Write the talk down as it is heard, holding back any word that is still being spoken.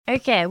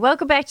Okay,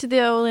 welcome back to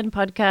the All In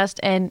podcast.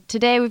 And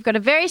today we've got a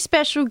very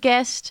special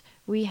guest.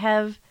 We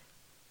have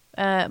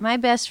my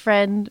best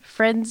friend,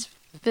 friends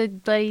for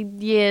bloody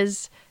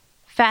years,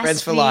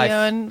 Friends for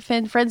life.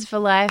 Friends for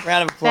life.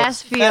 Round of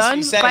applause.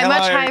 Fasfion, by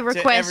much high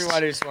request. To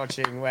everyone who's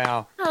watching.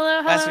 Wow.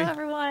 Hello, Fasfi-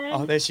 everyone.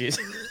 Oh, there she is.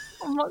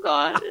 Oh my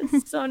god,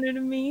 it's so new to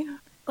me.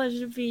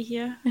 Pleasure to be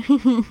here.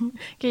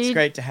 It's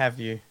great to have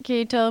you. Can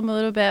you tell them a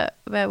little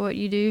about what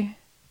you do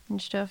and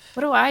stuff?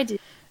 What do I do?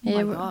 Oh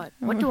Yeah, my god,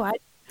 what do I do?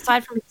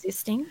 Aside from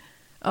existing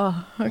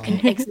Oh, okay.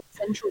 in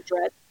existential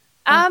dread.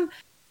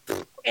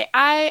 Okay,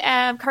 I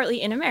am currently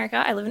in America.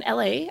 I live in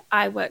LA.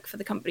 I work for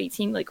the company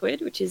Team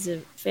Liquid, which is a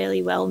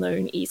fairly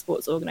well-known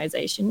esports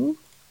organization.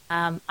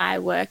 I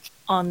work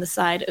on the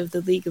side of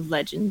the League of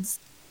Legends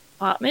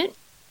department,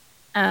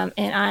 and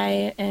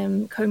I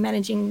am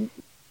co-managing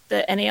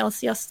the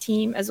NALCS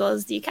team as well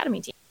as the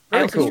Academy team.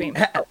 Very I also cool. stream.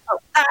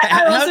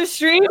 I also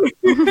stream.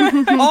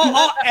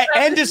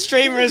 And a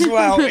streamer as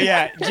well.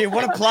 Yeah. Do you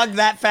want to plug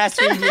that,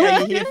 Fasfi? Yeah,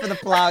 you're here for the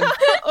plug.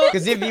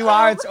 Because if you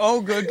are, it's all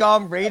good. Go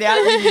and read out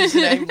your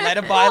username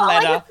letter by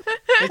letter.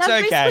 It's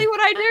That's okay. basically what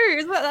I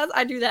do.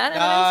 I do that.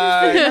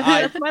 And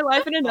that's my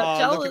life in a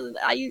nutshell.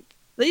 You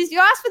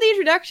asked for the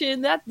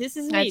introduction. This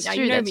is me. That's now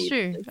true. you know That's me.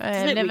 true. This is I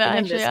it. never We can end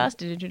actually this.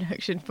 asked an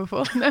introduction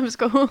before. That was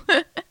cool.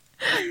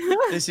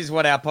 This is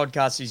what our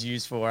podcast is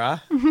used for, huh?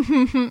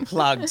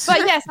 Plugs. But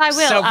yes, I will.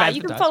 You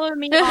Self-advertise. can follow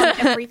me on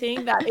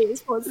everything that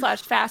is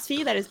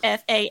 /Fasfi. That is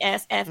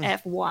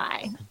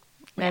FASFFY.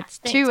 That's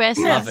thanks. two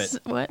S's. Love it.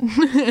 What?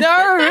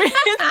 No.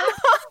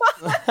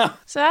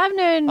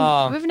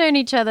 So we've known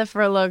each other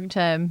for a long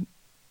time.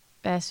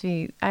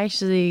 Basfi, I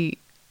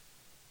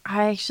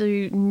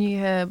actually knew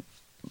her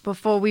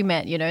before we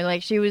met. You know,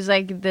 like she was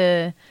like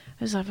it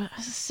was like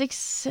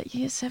 6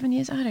 years, 7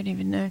 years. I don't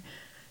even know.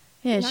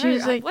 Yeah, she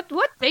was like, what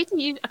date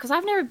do you? Because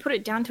I've never put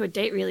it down to a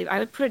date really. I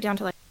would put it down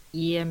to like a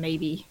year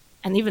maybe,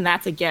 and even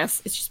that's a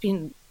guess. It's just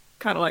been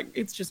kind of like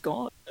it's just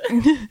gone.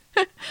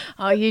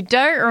 oh, you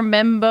don't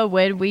remember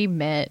when we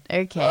met?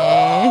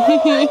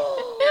 Okay.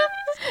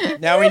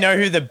 Now we know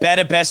who the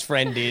better best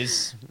friend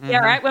is. Yeah,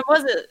 right. When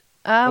was it?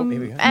 here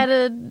we go.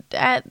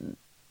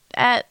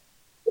 At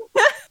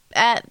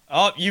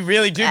Oh, you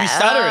really do be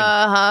stuttering.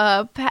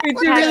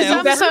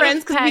 We're best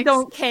friends because we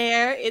don't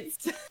care.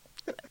 It's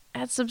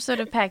At some sort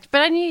of pact,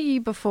 but I knew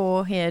you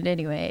beforehand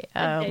anyway.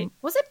 okay.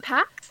 Was it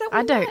PAX that we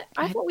I don't- met?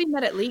 I thought we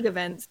met at League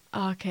events.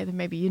 Oh, okay, then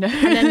maybe you know,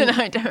 then-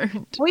 and I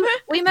don't. We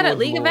met at Good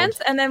League Lord. events,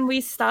 and then we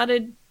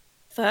started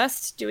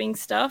first doing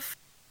stuff.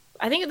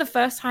 I think the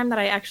first time that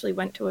I actually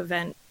went to an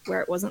event where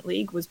it wasn't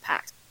League was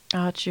PAX.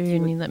 Oh, true,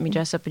 and you let me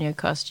dress up in your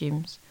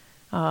costumes.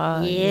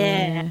 Oh,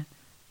 Yeah.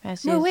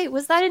 That's No, it. wait,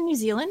 was that in New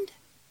Zealand?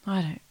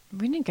 I don't.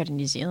 We didn't go to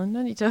New Zealand.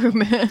 What are you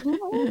talking about?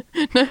 No.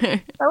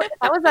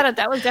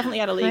 That was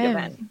definitely at a League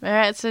event. All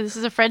right, so this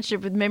is a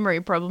friendship with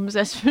memory problems,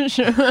 that's for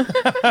sure.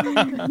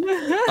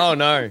 Oh,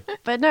 no.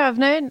 But no, I've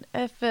known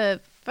her for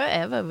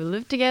forever. We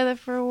lived together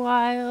for a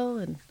while,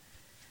 and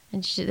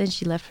then she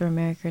left for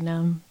America, and now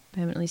I'm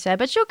permanently sad.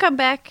 But she'll come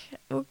back.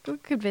 We'll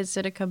convince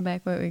her to come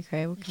back, won't we,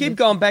 Craig? We'll Keep convince-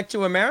 going back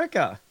to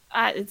America.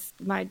 It's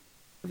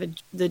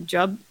the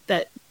job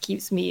that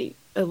keeps me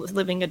a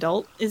living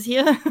adult is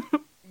here.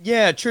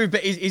 Yeah, true.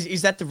 But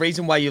is that the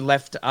reason why you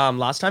left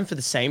last time for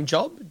the same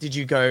job? Did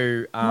you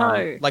go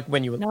No. like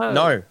when you were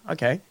No.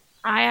 Okay.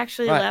 I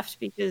actually Right. left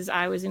because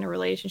I was in a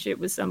relationship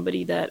with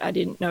somebody that I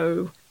didn't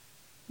know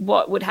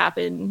what would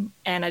happen,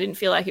 and I didn't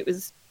feel like it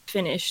was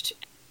finished.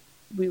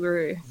 He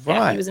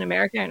Right. was in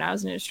America and I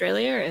was in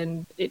Australia,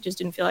 and it just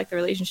didn't feel like the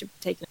relationship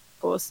had taken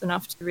a course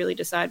enough to really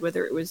decide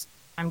whether it was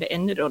time to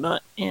end it or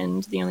not.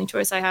 And the only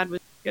choice I had was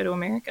to go to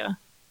America.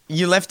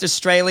 You left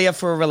Australia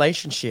for a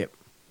relationship.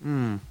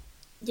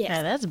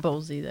 Yeah, that's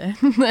ballsy, though.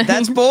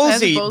 That's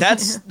ballsy.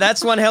 That's ballsy.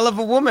 That's one hell of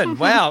a woman.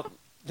 Wow.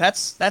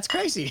 That's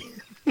crazy.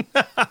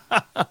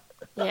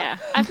 Yeah,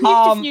 I've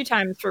moved a few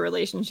times for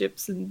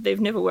relationships, and they've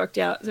never worked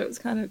out. So it's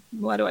kind of,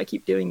 why do I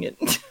keep doing it?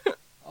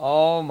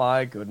 Oh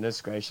my goodness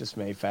gracious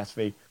me,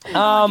 Fasfi. Do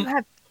you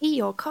have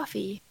tea or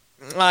coffee?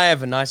 I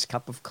have a nice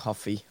cup of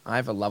coffee. I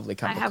have a lovely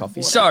cup I of have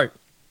coffee. water. So,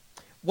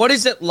 what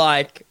is it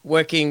like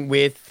working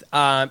with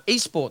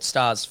esports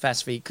stars,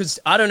 Fasfi? Because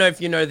I don't know if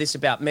you know this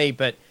about me,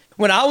 but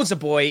when I was a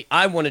boy,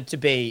 I wanted to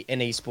be an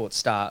esports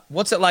star.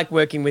 What's it like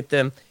working with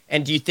them?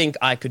 And do you think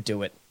I could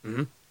do it?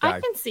 Mm-hmm. I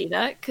can see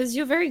that because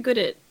you're very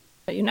good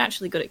you're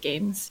naturally good at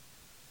games.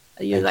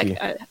 Thank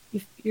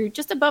You're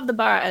just above the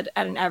bar at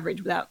an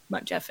average without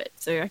much effort.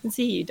 So I can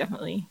see you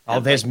definitely. Oh,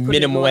 have, there's put in a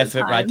minimal lot of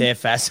effort right time. there,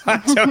 Fas. I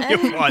tell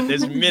you what,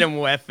 there's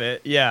minimal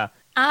effort. Yeah.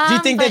 Do you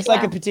think but there's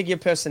like yeah. a particular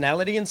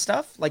personality and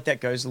stuff like that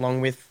goes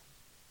along with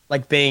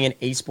like being an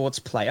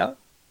esports player?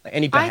 Like,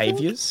 any I think-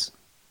 behaviors?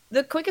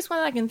 The quickest one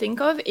I can think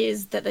of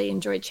is that they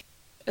enjoy change.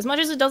 As much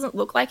as it doesn't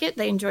look like it,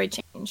 they enjoy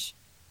change.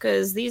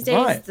 Because these days,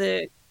 Right.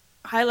 the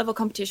high-level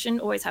competition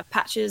always have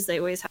patches. They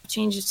always have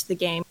changes to the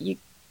game. You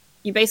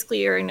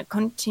basically are in a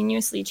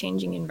continuously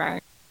changing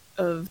environment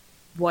of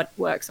what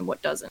works and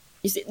what doesn't.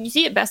 You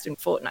see it best in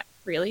Fortnite,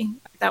 really.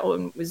 That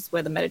one was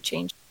where the meta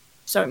changed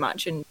so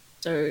much, and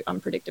so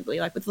unpredictably.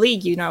 Like with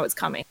League, you know it's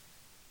coming.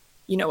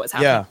 You know what's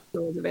happening. Yeah. It's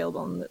always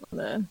available on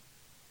the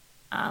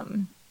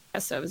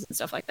servers and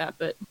stuff like that.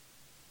 But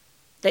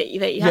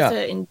you have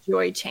to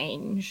enjoy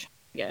change,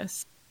 I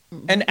guess.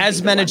 And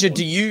as manager,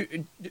 do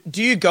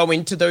you go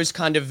into those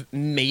kind of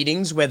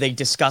meetings where they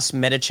discuss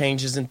meta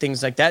changes and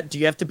things like that? Do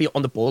you have to be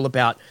on the ball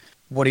about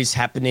what is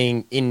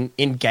happening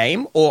in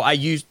game, or are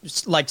you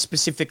like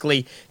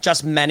specifically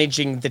just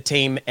managing the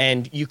team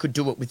and you could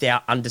do it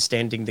without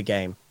understanding the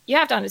game? You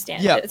have to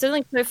understand it. It's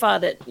only so far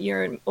that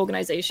your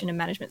organization and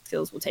management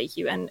skills will take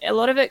you, and a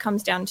lot of it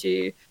comes down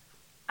to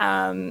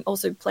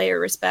also player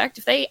respect.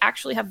 If they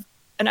actually have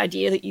an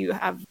idea that you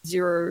have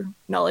zero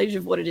knowledge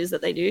of what it is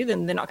that they do,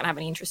 then they're not going to have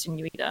any interest in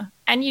you either,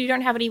 and you don't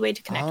have any way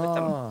to connect with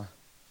them,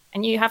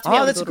 and you have to be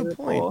able to build a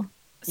rapport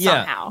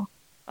somehow.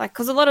 Like,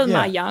 because a lot of them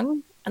are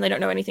young and they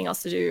don't know anything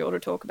else to do or to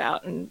talk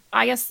about, and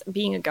I guess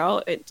being a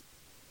girl, it's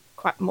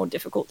quite more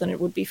difficult than it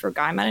would be for a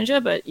guy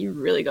manager, but you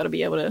really got to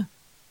be able to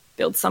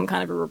build some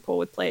kind of a rapport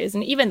with players.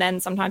 And even then,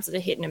 sometimes it's a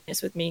hit and a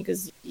miss with me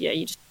because,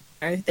 you just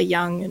they're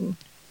young and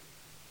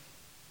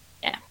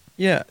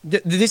Yeah.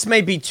 This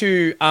may be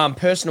too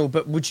personal,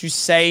 but would you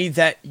say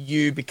that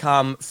you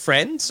become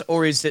friends,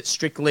 or is it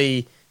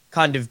strictly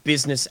kind of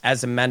business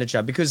as a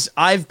manager? Because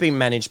I've been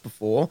managed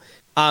before,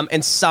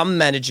 and some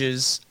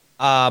managers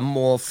are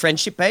more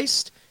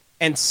friendship-based,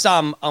 and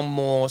some are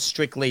more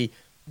strictly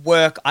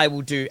work. I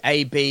will do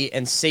A, B,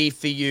 and C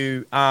for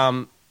you.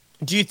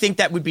 Do you think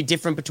that would be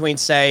different between,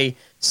 say,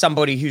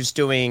 somebody who's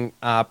doing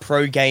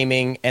pro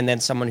gaming and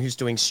then someone who's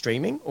doing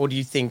streaming? Or do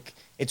you think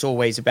it's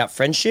always about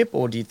friendship,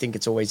 or do you think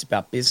it's always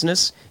about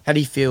business? How do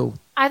you feel?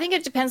 I think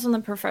it depends on the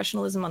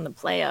professionalism on the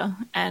player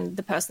and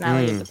the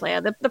personality of the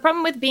player. The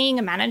problem with being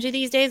a manager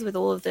these days, with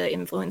all of the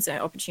influence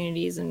and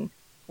opportunities and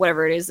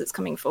whatever it is that's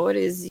coming forward,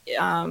 is you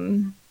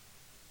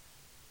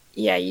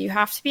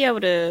have to be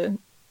able to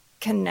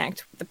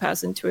connect with the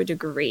person to a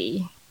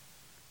degree.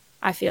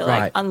 I feel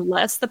like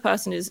unless the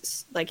person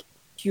is like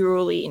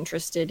purely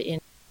interested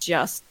in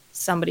just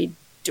somebody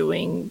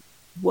doing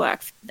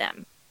work for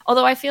them.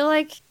 Although I feel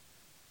like,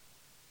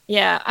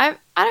 I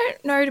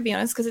don't know, to be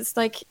honest, because it's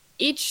like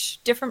each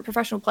different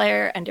professional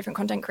player and different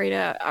content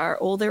creator are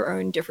all their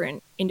own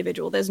different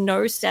individual. There's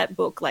no set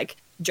book like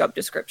job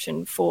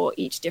description for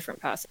each different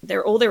person.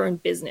 They're all their own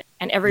business,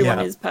 and everyone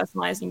is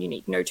personalized and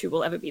unique. No two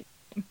will ever be the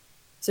same.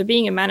 So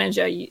being a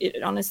manager,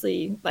 it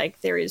honestly,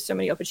 like, there is so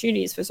many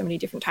opportunities for so many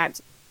different types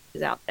of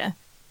managers out there.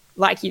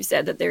 Like you've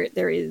said, that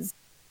there is,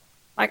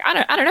 like, I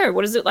don't know,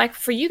 what is it like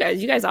for you guys?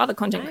 You guys are the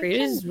content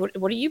creators. What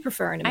do you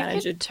prefer in a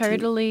manager? I could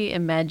totally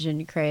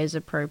imagine Cray as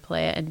a pro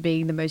player and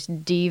being the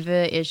most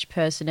diva-ish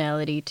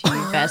personality to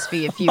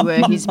Vaspi if you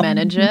were his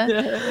manager.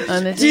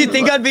 On the Do you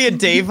think I'd be a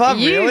diva?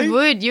 Really? You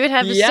would. You would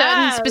have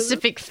certain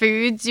specific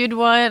foods you'd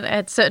want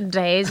at certain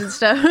days and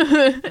stuff.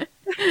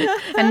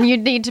 And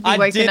you'd need to be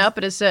woken up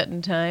at a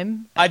certain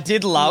time. I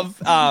did love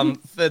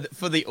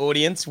for the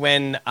audience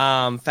when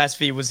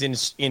Fasfi was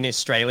in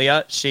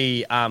Australia.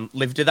 She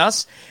lived with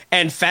us,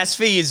 and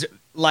Fasfi is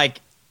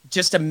like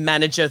just a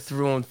manager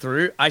through and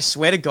through. I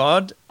swear to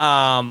God,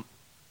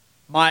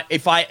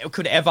 if I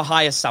could ever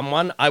hire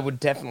someone, I would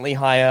definitely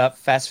hire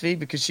Fasfi,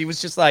 because she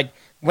was just like,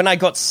 when I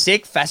got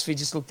sick, Fasfi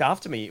just looked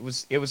after me.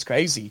 It was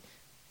crazy.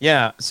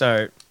 Yeah,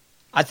 so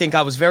I think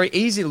I was very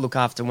easy to look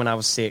after when I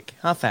was sick.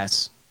 Huh,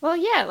 Fas? Well,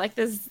 yeah, like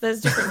there's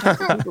different types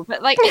of people,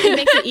 but like it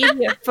makes it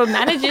easier for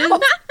managers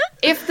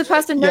if the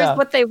person knows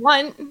what they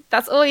want.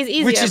 That's always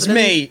easier. Which is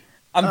me.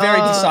 I'm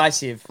very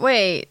decisive.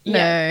 Wait,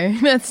 no,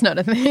 that's not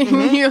a thing.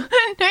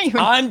 Mm-hmm.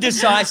 I'm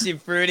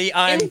decisive, Fruity.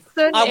 I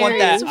want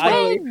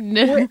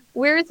that.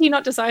 Where is he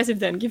not decisive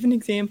then? Give an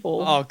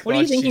example. Oh, God, what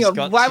are you thinking of?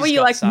 Why were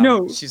you like, some.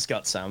 no? She's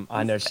got some.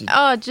 I know she.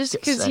 Oh, just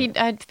because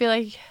I feel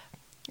like,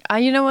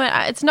 you know what?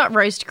 It's not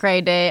roast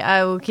Cray day.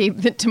 I will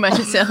keep it to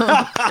myself.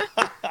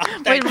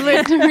 Wait,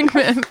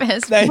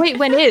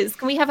 when is?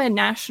 Can we have a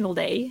national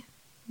day?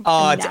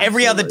 Oh, it's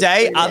every other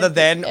day other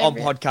than on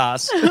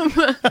podcast.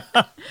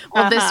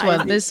 Well,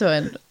 this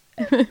one.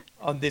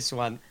 On this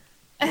one.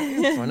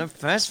 Want to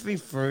first be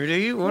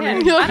Fruity? What are I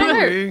you don't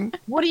doing? know.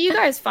 What do you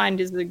guys find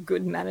is a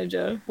good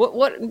manager?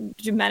 What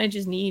do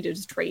managers need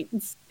as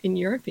traits, in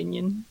your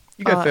opinion?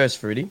 You go first,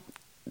 Fruity.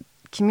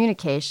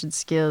 Communication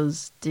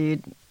skills,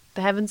 dude.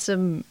 Having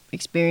some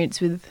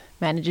experience with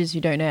managers who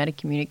don't know how to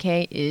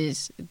communicate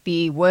is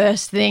the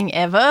worst thing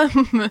ever.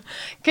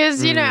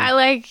 Because, you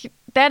know,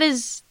 that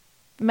is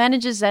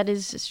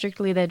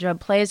strictly their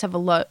job. Players have a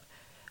lot,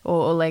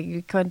 or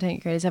like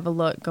content creators have a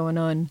lot going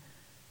on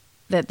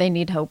that they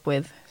need help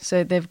with.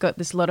 So they've got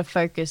this lot of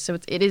focus. So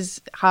it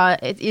is hard.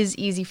 It is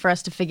easy for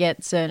us to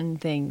forget certain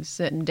things,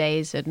 certain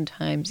days, certain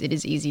times. It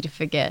is easy to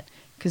forget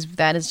because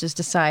that is just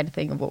a side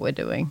thing of what we're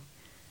doing.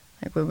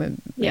 Like when we're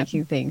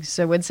making things.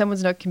 So when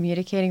someone's not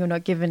communicating or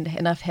not given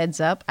enough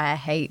heads up, I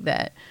hate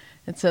that.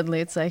 And suddenly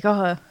it's like,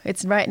 oh,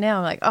 it's right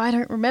now. Like, oh, I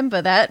don't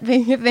remember that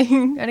being a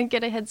thing. I didn't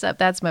get a heads up.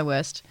 That's my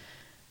worst.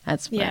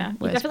 That's my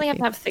worst. You definitely have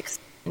to have thick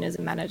as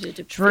a manager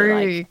to feel True,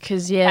 like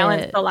because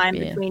balance the line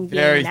between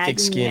Very being thick nagging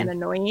skin. and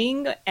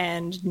annoying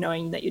and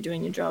knowing that you're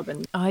doing your job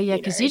and Oh yeah,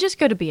 because know, you just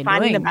got to be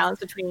finding the annoying. balance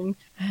between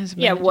as a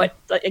yeah manager. what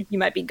like, you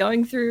might be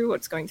going through,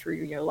 what's going through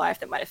your life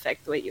that might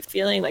affect the way you're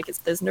feeling. Like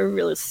there's no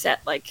real set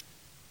like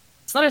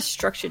it's not a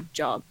structured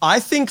job. I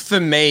think for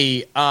me,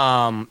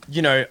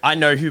 you know, I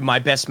know who my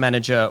best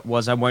manager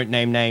was. I won't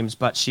name names,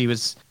 but she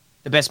was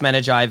the best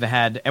manager I ever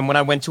had. And when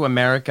I went to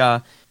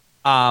America,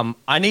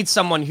 I need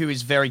someone who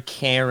is very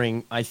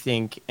caring, I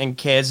think, and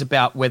cares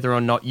about whether or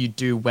not you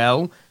do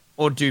well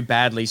or do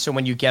badly. So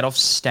when you get off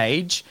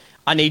stage,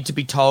 I need to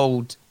be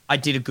told I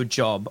did a good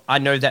job. I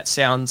know that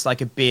sounds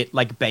like a bit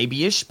like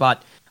babyish,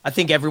 but I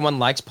think everyone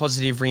likes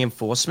positive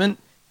reinforcement.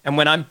 And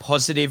when I'm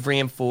positive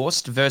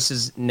reinforced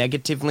versus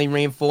negatively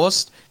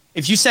reinforced,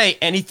 if you say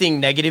anything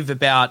negative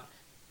about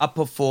a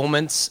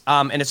performance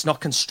and it's not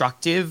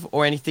constructive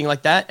or anything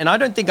like that, and I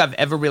don't think I've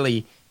ever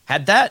really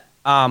had that,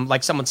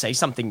 like someone say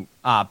something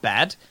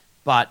bad,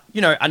 but,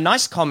 you know, a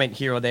nice comment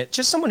here or there,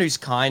 just someone who's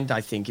kind, I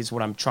think, is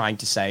what I'm trying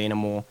to say in a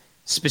more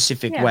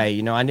specific way.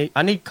 You know,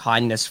 I need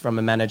kindness from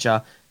a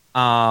manager.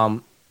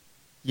 And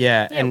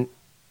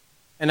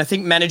I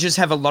think managers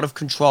have a lot of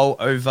control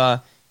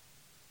over,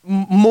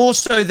 more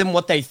so than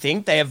what they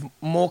think. They have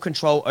more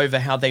control over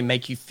how they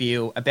make you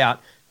feel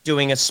about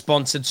doing a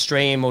sponsored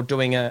stream or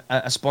doing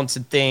a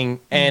sponsored thing.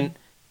 And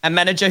a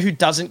manager who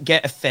doesn't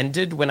get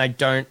offended when I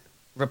don't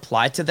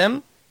reply to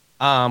them,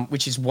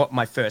 which is what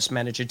my first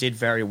manager did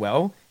very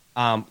well.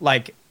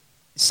 Like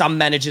some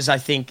managers, I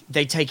think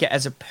they take it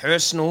as a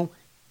personal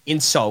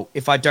insult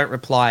if I don't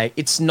reply.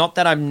 It's not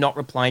that I'm not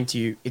replying to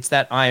you. It's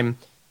that I'm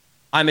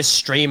a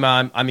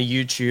streamer. I'm a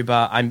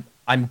YouTuber.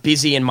 I'm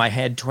busy in my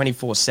head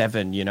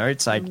 24/7, you know?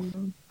 It's like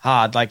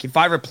hard. Like if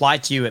I reply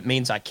to you, it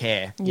means I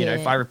care. You know,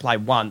 if I reply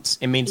once,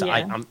 it means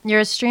I'm...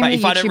 You're a streamer, But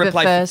if I don't YouTuber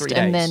reply for first, 3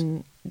 and days-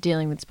 then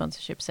dealing with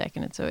sponsorship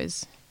second. It's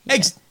always...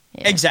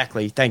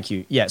 Exactly. Thank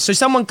you. Yeah. So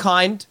someone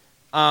kind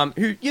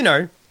who, you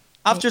know,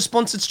 after a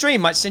sponsored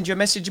stream might send you a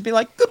message and be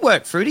like, good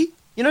work, Fruity.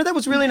 You know, that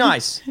was really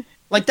nice.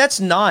 Like,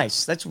 that's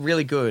nice. That's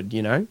really good,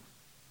 you know?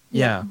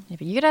 Yeah. Yeah,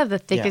 but you gotta have the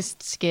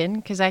thickest skin,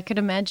 because I could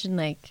imagine,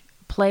 like,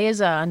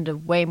 players are under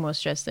way more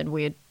stress than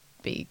we'd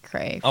be,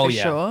 Cray, for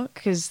sure.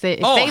 Because if they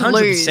 100%.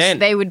 lose,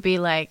 they would be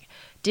like,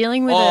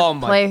 dealing with a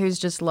my- player who's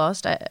just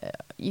lost,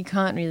 you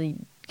can't really...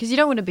 Because you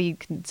don't want to be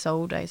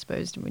consoled, I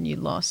suppose, when you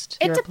lost.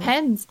 It your opponent.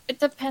 depends. It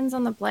depends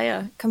on the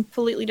player.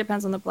 Completely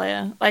depends on the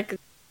player. Like,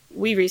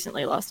 we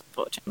recently lost,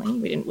 unfortunately.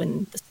 We didn't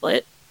win the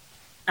split.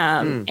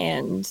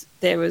 And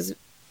there was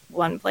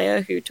one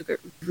player who took it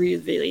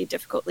really, really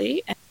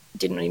difficultly and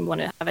didn't even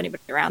want to have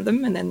anybody around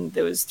them. And then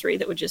there was 3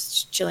 that were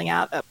just chilling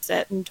out,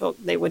 upset, and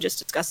they were just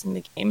discussing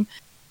the game.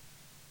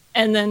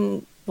 And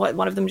then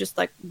one of them just,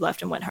 like,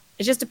 left and went home.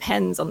 It just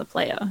depends on the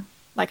player.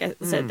 Like I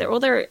said, they're all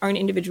their own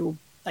individual,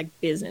 like,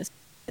 business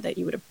that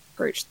you would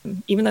approach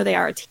them, even though they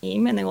are a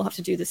team and they all have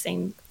to do the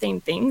same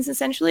things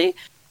essentially.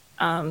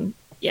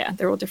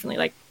 They're all differently,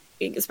 like,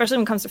 especially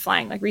when it comes to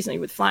flying. Like recently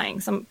with flying,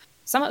 some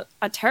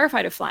are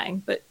terrified of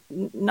flying, but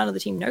none of the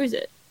team knows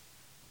it.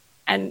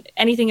 And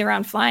anything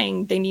around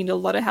flying, they need a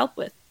lot of help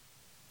with,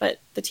 but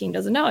the team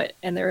doesn't know it,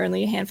 and there are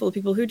only a handful of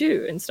people who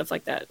do, and stuff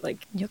like that. Like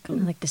You're kind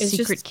of like the it's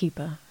secret just-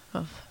 keeper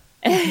of,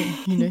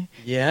 you know.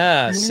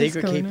 Yeah. What's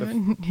Secret going keeper.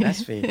 on?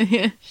 That's fair.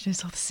 Yeah, she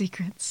knows all the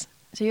secrets.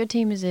 So your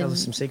team is in... Tell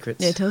us some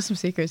secrets. Yeah, tell us some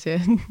secrets,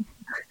 yeah.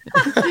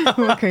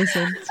 What Cray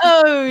said.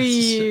 oh,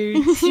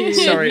 you two.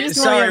 Sorry, You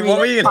just sorry, want me what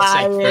were you gonna say,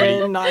 fired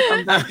Freddie? and I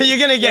come back You're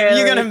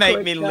gonna make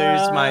me quicker.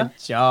 lose my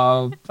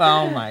job.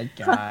 Oh my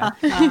god!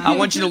 I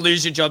want you to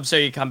lose your job so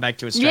you come back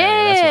to Australia.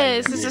 That's why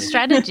Yes, you're it's a here.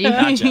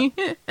 strategy.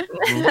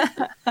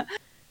 Gotcha.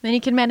 Then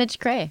you can manage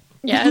Cray.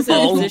 Yeah, is it a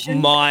Oh position?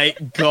 my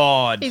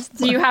god!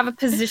 Do you have a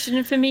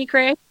position for me,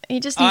 Craig? He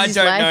just needs I his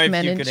don't life know if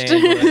managed. you could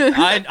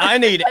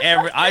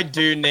handle it. I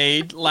do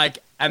need like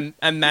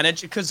a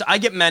manager, because I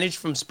get managed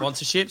from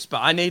sponsorships, but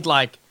I need,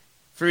 like,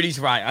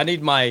 Fruity's right. I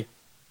need my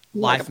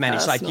life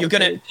managed. Like you're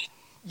gonna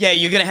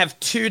have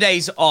 2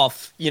 days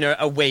off, you know,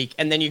 a week,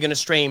 and then you're gonna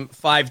stream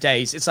 5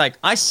 days. It's like,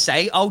 I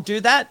say I'll do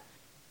that,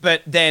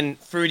 but then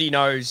Fruity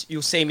knows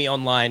you'll see me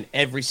online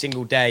every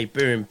single day.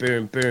 Boom,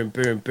 boom, boom,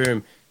 boom,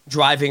 boom,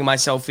 driving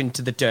myself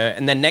into the dirt.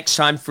 And then next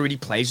time Fruity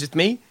plays with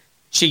me,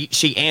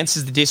 she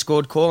answers the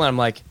Discord call, and I'm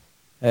like,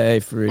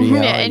 hey, Fruity.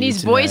 Yeah, and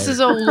his voice is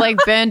all like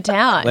burnt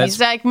out. Let's- He's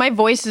like, my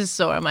voice is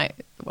sore. I'm like,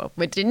 well,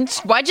 why'd you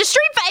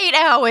stream for 8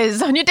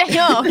 hours on your day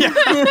off?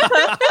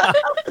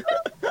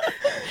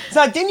 It's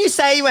like, didn't you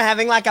say you were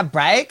having like a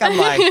break? I'm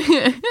like,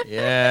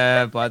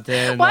 yeah, but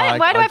then Why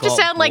do I have to got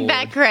sound like bored.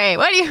 that, Cray?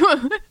 Why do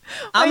you?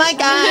 Oh my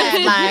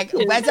god! Like,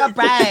 where's our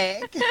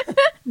break?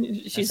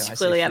 She's That's how I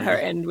clearly see at her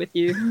Fruity. end with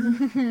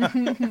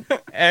you.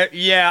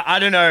 Yeah, I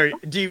don't know.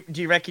 Do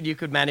you reckon you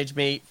could manage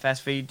me,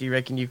 Fast Feed? Do you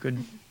reckon you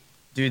could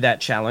do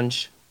that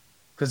challenge?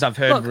 Because I've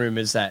heard Look.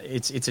 rumors that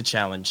it's a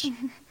challenge.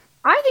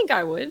 I think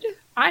I would.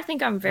 I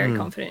think I'm very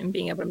confident in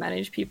being able to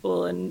manage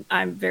people, and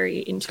I'm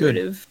very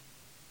intuitive,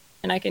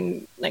 and I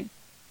can like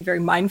be very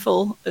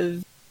mindful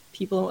of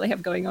people and what they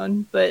have going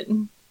on. But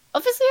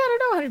obviously, I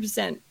don't know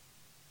 100%.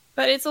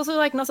 but it's also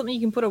like not something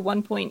you can put a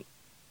 1 point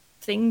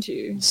thing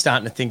to.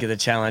 Starting to think of the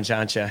challenge,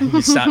 aren't you?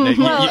 You're starting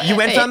to, Well, you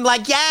went from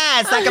like, yeah,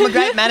 it's like I'm a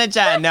great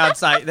manager, and now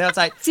it's like,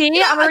 See,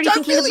 yeah, I'm already I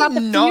don't thinking about the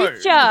know.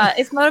 future.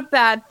 It's not a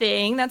bad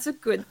thing. That's a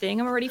good thing.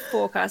 I'm already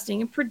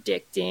forecasting and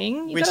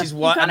predicting. Which is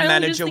what a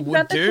manager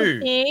would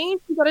do.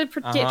 You got to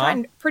try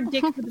and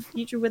predict for the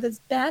future whether it's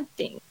bad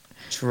thing.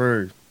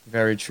 True,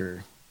 very true.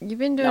 You've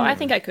been doing. No, I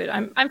think I could.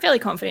 I'm fairly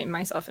confident in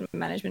myself and my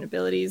management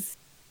abilities.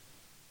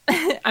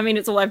 I mean,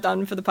 it's all I've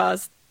done for the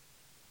past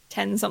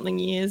 10-something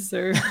years. So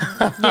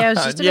Yeah, I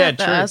was just about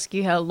to true. ask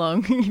you how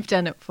long you've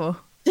done it for.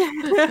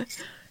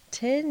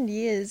 10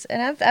 years,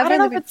 and I've don't know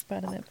only if been it's-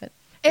 part of it, but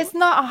it's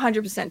not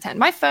 100% 10.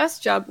 My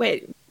first job.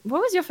 Wait,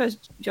 what was your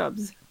first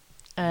jobs?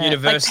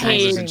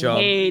 University was a job.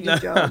 Paid No.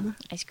 job.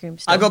 ice cream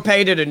store. I got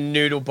paid at a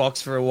noodle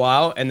box for a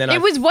while, and then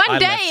It was one I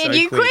day left and so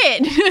you quick.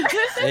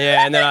 quit.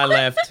 Yeah, and then I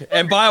left.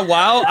 And by a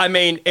while, I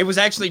mean, it was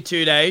actually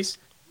 2 days.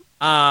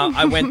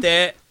 I went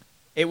there.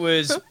 It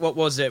was, what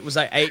was it? It was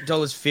like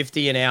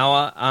 $8.50 an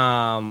hour.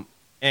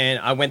 And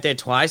I went there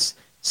twice.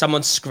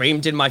 Someone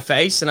screamed in my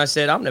face, and I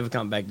said, I'm never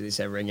coming back to this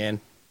ever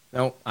again.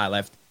 No, I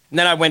left. And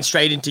then I went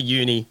straight into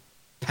uni,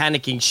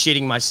 panicking,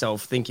 shitting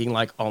myself, thinking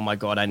like, oh my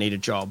God, I need a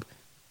job.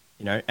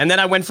 You know, and then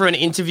I went for an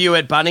interview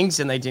at Bunnings,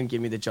 and they didn't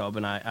give me the job,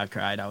 and I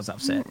cried. I was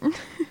upset.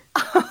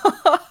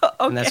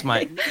 And that's my.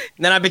 And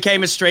then I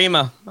became a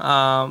streamer.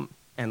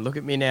 And look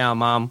at me now,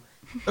 Mum.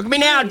 Look at me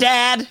now,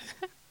 Dad.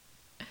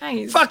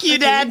 Nice. Fuck you,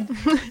 Okay. Dad.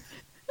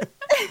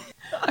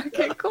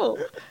 Okay, cool.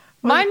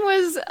 Mine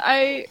was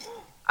I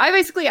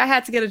basically I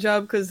had to get a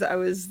job because I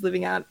was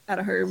living out at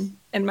a home,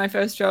 and my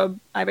first job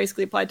I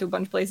basically applied to a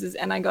bunch of places,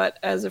 and I got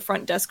as a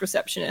front desk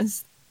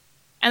receptionist.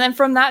 And then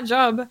from that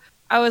job,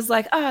 I was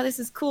like, oh, this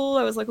is cool.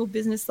 I was like all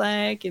business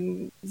like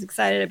and was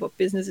excited. I bought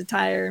business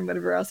attire and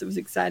whatever else. It was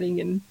exciting,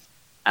 and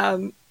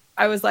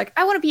I was like,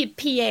 I want to be a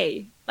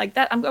PA like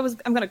that. I'm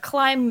gonna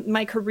climb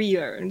my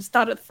career and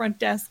start at the front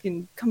desk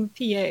and become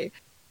a PA.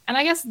 And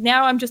I guess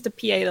now I'm just a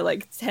PA to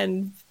like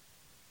 10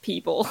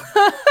 people.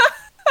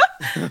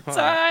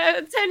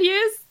 So 10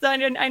 years,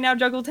 I now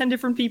juggle 10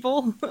 different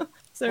people.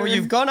 So Well,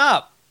 you've gone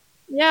up.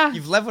 yeah,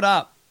 You've leveled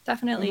up.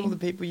 definitely, All the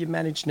people you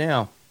manage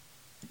now.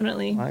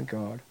 definitely. My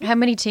God. How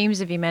many teams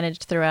have you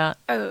managed throughout?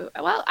 Oh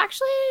well,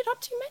 actually,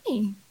 not too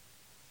many.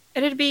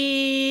 It'd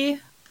be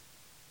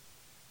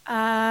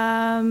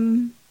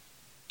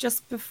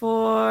just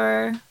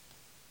before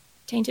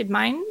Tainted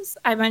Minds.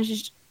 I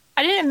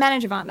didn't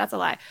manage Avant. That's a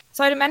lie.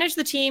 So I managed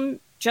the team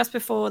just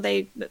before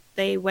they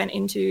went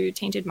into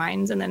Tainted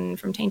Minds, and then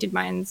from Tainted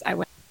Minds I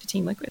went to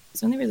Team Liquid.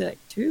 It's only really like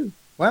two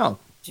Wow.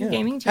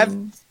 gaming Have-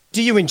 teams.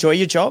 Do you enjoy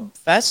your job,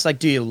 Vass? Like,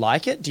 do you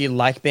like it? Do you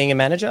like being a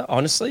manager,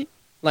 honestly?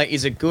 Like,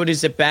 is it good?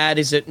 Is it bad?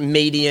 Is it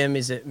medium?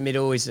 Is it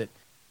middle? Is it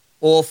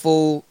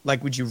awful?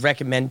 Like, would you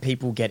recommend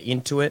people get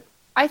into it?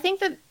 I think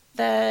that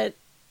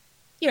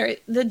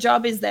the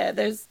job is there.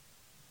 There's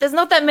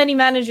not that many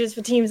managers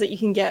for teams that you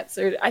can get,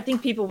 so I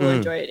think people will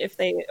enjoy it if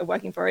they are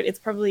working for it. It's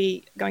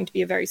probably going to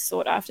be a very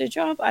sought after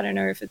job. I don't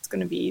know if it's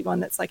going to be one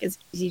that's like as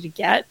easy to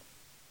get,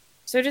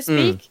 so to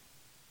speak.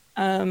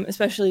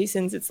 Especially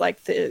since it's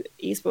like the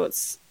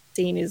esports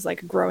scene is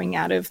like growing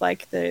out of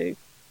like the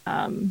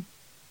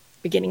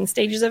beginning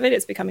stages of it.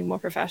 It's becoming more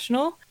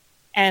professional,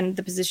 and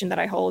the position that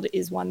I hold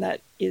is one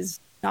that is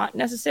not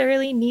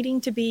necessarily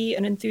needing to be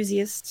an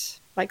enthusiast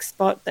like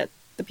spot that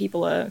the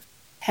people are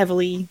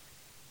heavily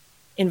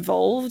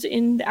involved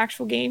in the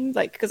actual game,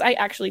 like because I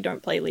actually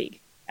don't play League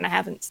and I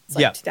haven't since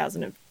like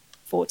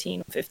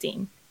 2014 or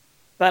 15,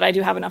 but I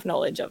do have enough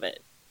knowledge of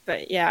it.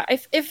 But yeah,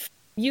 if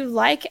you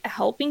like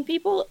helping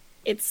people,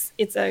 it's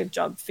a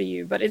job for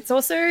you, but it's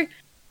also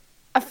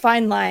a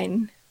fine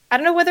line. I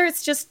don't know whether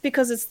it's just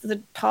because it's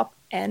the top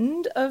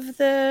end of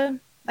the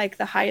like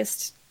the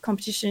highest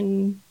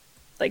competition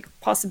like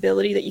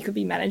possibility that you could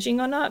be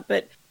managing or not,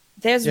 but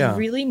there's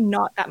really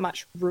not that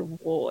much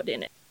reward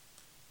in it.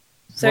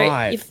 So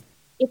if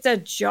it's a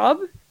job,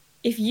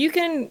 if you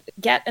can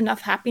get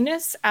enough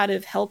happiness out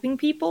of helping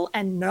people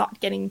and not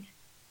getting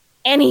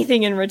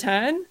anything in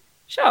return,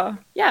 sure,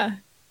 yeah.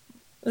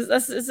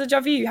 It's a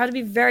job for you. You have to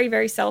be very,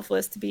 very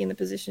selfless to be in the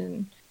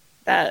position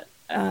that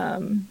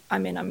I'm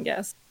in, I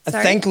guess. A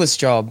thankless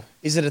job.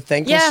 Is it a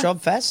thankless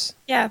job, Vass?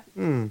 Yeah,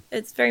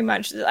 it's very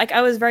much. Like,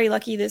 I was very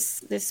lucky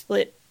this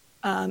split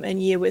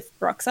and year with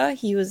Broxer.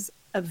 He was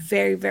a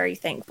very, very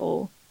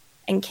thankful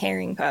and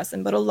caring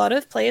person. But a lot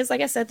of players,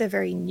 like I said, they're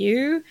very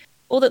new.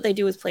 All that they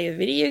do is play a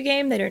video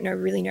game. They don't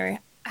really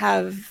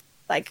have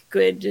like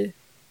good,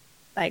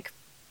 like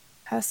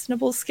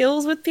personable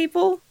skills with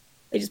people.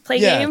 They just play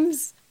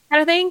games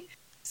kind of thing.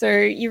 So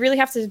you really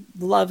have to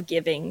love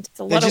giving. It's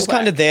a lot They're just of work.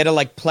 kind of there to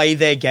like play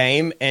their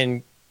game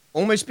and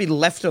almost be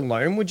left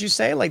alone, would you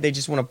say? Like they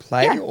just want to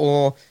play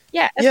or...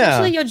 Yeah,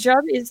 essentially your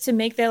job is to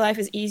make their life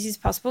as easy as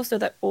possible so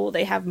that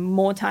they have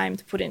more time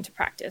to put into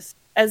practice.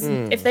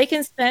 If they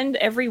can spend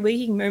every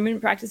waking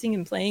moment practicing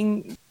and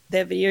playing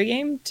their video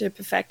game to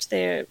perfect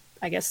their,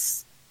 I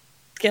guess,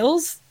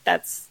 skills,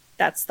 that's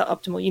the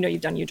optimal.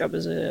 You've done your job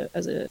as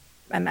a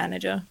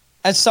manager.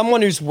 As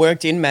someone who's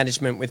worked in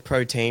management with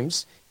pro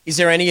teams, Is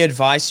there any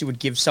advice you would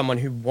give someone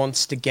who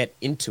wants to get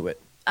into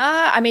it?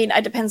 I mean,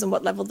 it depends on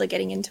what level they're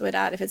getting into it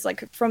at. If it's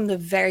like from the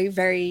very,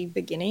 very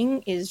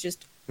beginning, is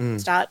just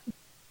start.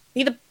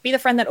 Be the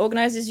friend that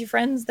organizes your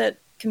friends that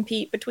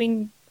compete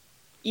between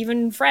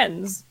even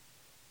friends.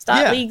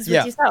 Start leagues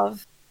with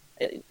yourself.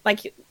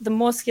 Like the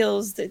more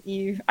skills that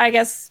you, I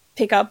guess,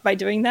 pick up by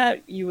doing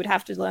that, you would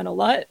have to learn a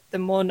lot. The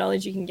more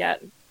knowledge you can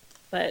get,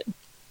 but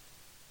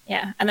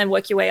yeah, and then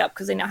work your way up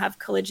because they now have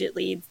collegiate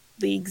leagues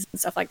and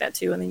stuff like that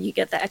too, and then you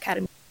get the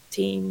academy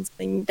teams,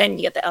 and then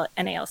you get the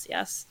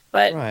NALCS.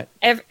 But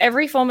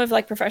every form of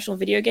like professional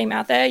video game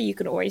out there, you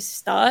can always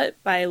start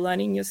by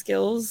learning your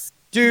skills.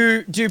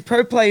 Do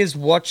pro players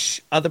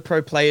watch other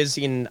pro players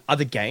in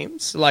other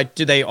games? Like,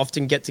 do they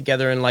often get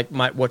together and like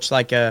might watch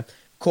like a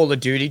Call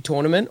of Duty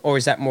tournament, or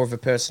is that more of a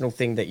personal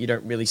thing that you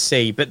don't really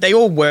see? But they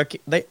all work,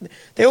 they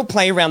all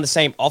play around the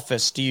same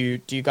office. Do you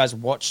guys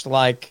watch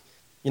like,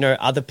 you know,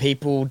 other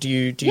people? Do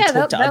you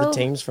talk to other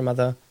teams from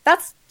other?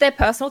 That's their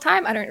personal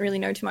time. I don't really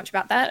know too much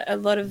about that. A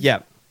lot of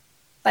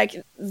like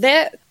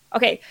their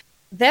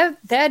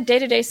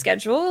day-to-day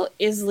schedule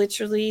is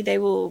literally they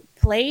will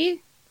play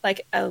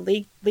like a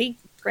league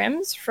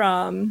scrims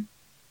from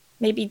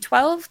maybe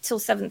 12 till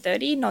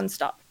 7:30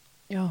 nonstop.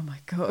 Oh my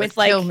god! With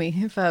like, kill me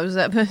if I was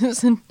that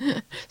person.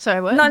 Sorry,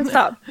 what?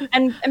 Nonstop.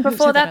 And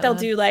before that, they'll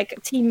do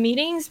like team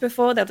meetings.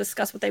 Before they'll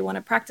discuss what they want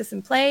to practice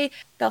and play.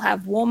 They'll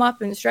have warm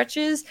up and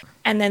stretches,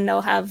 and then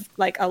they'll have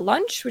like a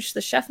lunch, which the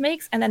chef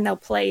makes, and then they'll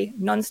play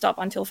nonstop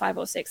until 5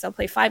 or 6. They'll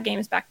play 5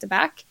 games back to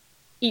back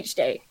each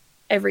day,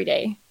 every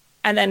day,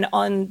 and then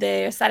on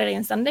their Saturday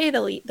and Sunday,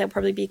 they'll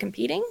probably be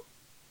competing.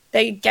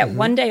 They get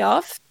one day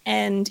off,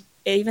 and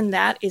even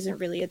that isn't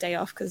really a day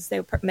off because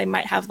they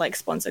might have like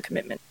sponsor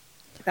commitment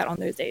that on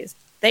those days.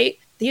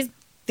 These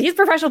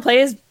professional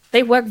players,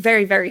 they work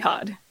very, very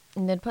hard.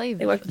 And they'd play.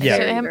 They work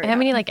how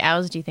many like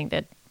hours do you think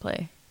they'd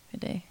play a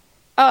day?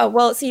 Oh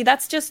well, see,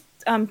 that's just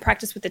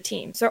practice with the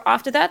team. So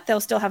after that,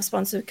 they'll still have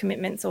sponsor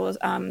commitments or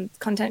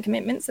content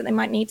commitments that they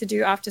might need to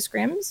do after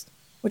scrims,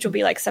 which will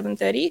be like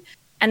 7:30,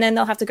 and then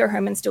they'll have to go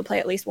home and still play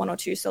at least 1 or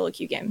 2 solo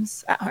queue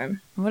games at home.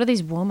 What are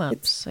these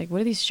warm-ups? Like, what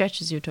are these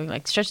stretches you're talking?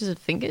 Like stretches of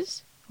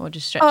fingers, or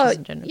just stretches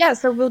in general? Yeah,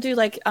 so we'll do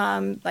like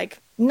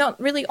not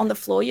really on the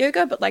floor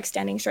yoga, but like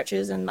standing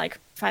stretches and like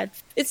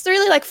 5. It's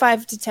really like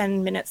 5 to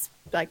 10 minutes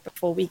like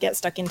before we get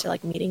stuck into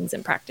like meetings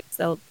and practice.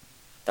 They'll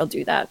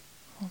do that.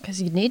 Because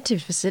you need to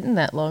for sitting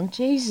that long.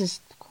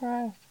 Jesus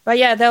Christ. But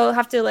yeah, they'll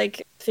have to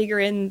like figure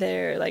in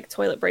their like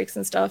toilet breaks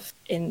and stuff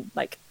in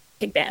like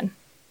Pig Ban.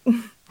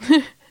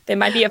 There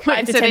might be a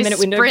 5 to 10 minute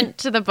window. Sprint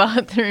to the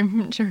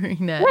bathroom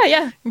during that.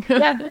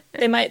 Yeah.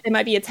 There might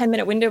be a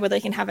 10-minute window where they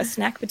can have a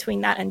snack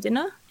between that and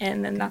dinner,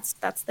 and then that's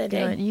their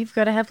day. God, you've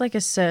got to have like a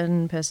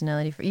certain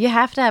personality. You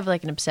have to have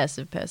like an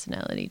obsessive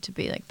personality to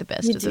be like the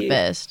best of the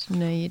best. You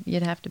know,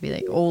 you'd have to be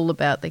like all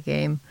about the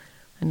game,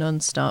 a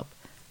non-stop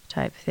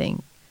type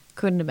thing.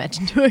 Couldn't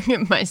imagine doing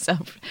it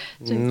myself.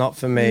 Not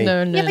for me.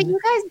 No. Yeah, but you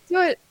guys do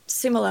it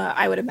similar,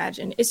 I would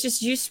imagine. It's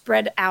just you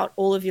spread out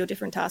all of your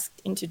different tasks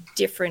into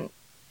different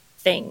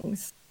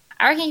things.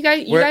 I reckon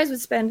you guys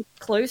would spend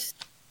close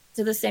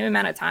to the same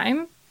amount of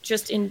time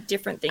just in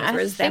different things,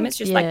 whereas them it's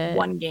just like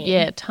one game.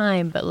 Yeah,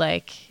 time, but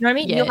like, you know what I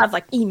mean? Yeah. You'll have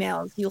like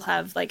emails, you'll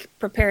have like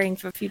preparing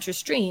for future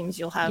streams,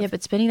 you'll have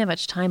but spending that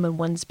much time on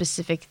one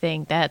specific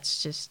thing,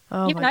 that's just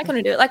even I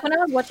couldn't do it. Like when I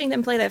was watching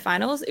them play their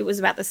finals, it was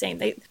about the same.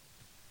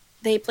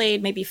 They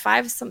played maybe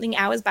 5 something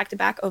hours back to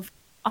back of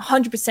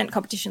 100%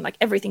 competition, like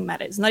everything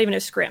matters. Not even a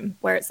scrim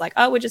where it's like,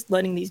 oh, we're just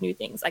learning these new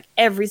things. Like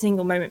every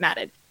single moment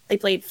mattered. They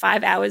played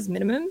 5 hours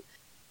minimum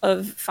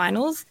of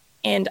finals,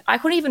 and I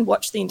couldn't even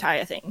watch the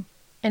entire thing.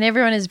 And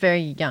everyone is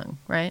very young,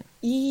 right?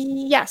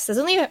 Yes, there's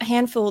only a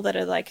handful that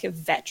are like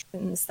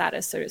veteran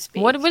status, so to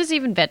speak. What is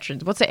even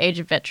veterans? What's the age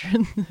of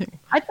veteran?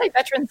 I'd say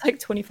veterans like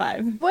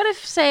 25. What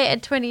if, say, a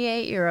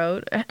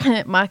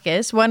 28-year-old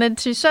Marcus wanted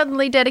to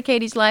suddenly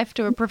dedicate his life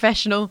to a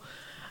professional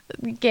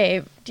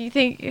game? Do you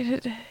think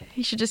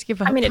he should just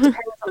give up? I mean, it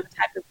depends on the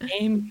type of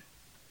game.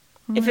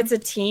 If it's a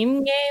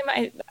team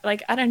game,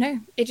 I don't know.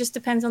 It just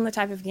depends on the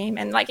type of game,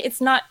 and like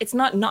it's not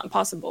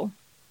possible,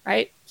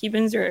 right?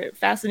 Cubans are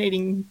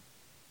fascinating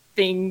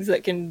things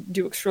that can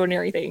do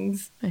extraordinary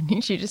things. I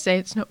need you to say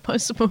it's not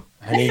possible.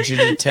 I need you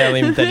to tell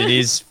him that it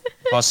is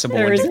possible.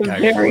 There is a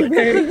very,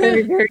 very,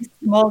 very, very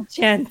small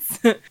chance.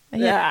 Go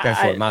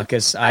for it,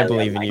 Marcus. I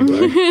believe in you,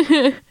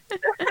 bro.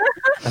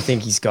 I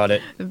think he's got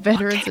it. The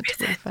veterans at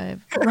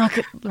 25.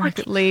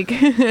 Rocket League.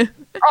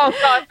 Oh,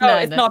 God, no,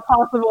 it's not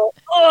possible.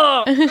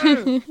 Oh,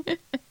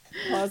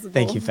 possible.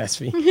 Thank you,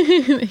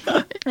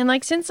 Fasfi. And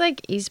like, since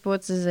like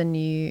esports is a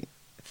new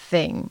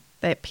thing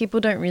that people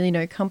don't really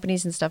know,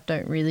 companies and stuff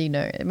don't really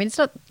know. I mean, it's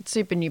not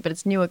super new, but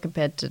it's newer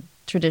compared to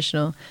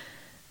traditional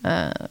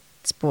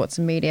sports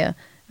and media.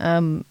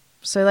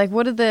 So like,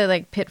 what are the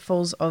like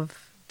pitfalls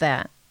of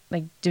that?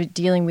 Like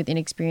dealing with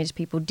inexperienced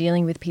people,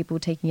 dealing with people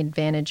taking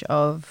advantage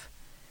of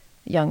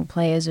young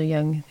players or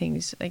young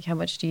things. Like, how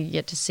much do you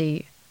get to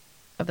see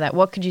of that?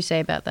 What could you say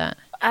about that?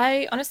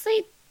 I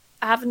honestly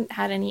haven't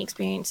had any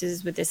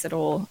experiences with this at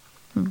all.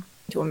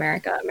 to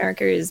America.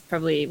 America is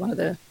probably one of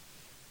the.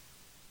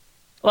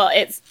 Well,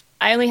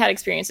 I only had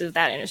experiences of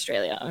that in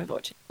Australia,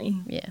 unfortunately.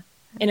 Yeah.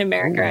 In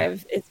America,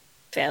 it's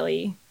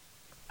fairly.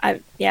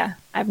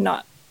 I've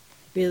not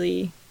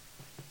really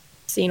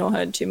seen or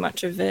heard too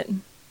much of it.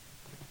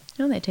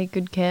 Oh, they take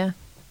good care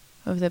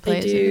of their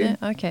players. do.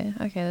 Okay,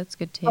 that's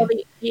good to hear. Well,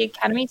 the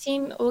academy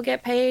team all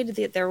get paid.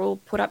 They're all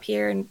put up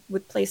here and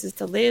with places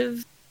to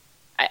live.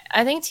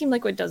 I think Team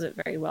Liquid does it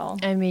very well.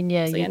 I mean,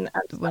 yeah, And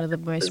one of the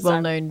most I'm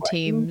well-known supporting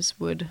teams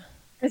would.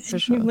 For Team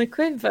sure.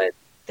 Liquid, but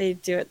they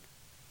do it.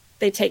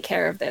 They take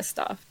care of their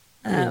stuff.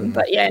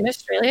 But yeah, in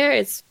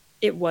Australia,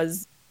 it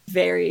was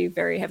very,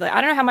 very heavily.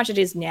 I don't know how much it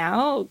is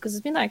now because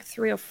it's been like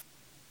 3 or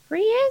 4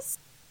 years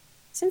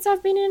since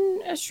I've been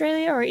in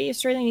Australia or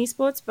Australian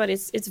esports, but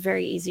it's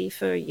very easy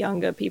for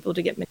younger people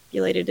to get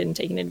manipulated and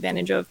taken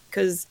advantage of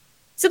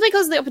simply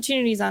because the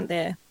opportunities aren't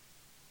there.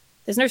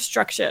 There's no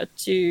structure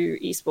to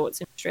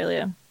esports in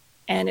Australia.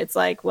 And it's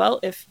like, well,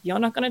 if you're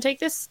not going to take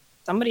this,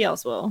 somebody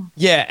else will.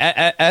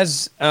 Yeah,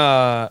 as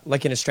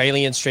like an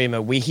Australian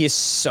streamer, we hear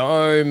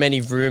so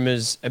many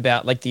rumors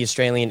about like the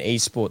Australian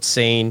esports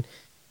scene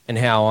and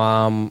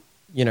how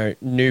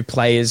new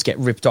players get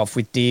ripped off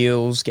with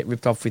deals, get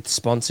ripped off with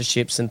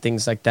sponsorships and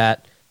things like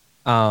that.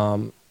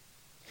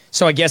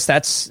 So I guess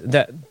that's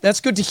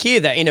good to hear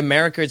that in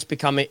America it's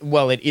becoming,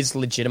 well, it is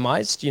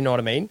legitimized, you know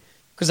what I mean?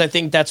 Because I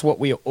think that's what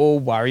we all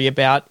worry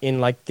about in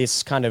like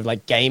this kind of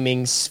like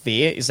gaming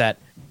sphere is that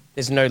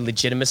there's no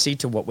legitimacy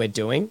to what we're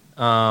doing.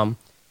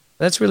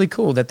 That's really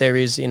cool that there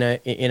is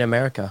in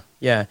America.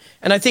 Yeah.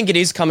 And I think it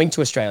is coming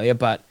to Australia,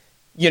 but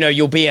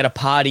you'll be at a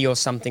party or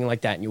something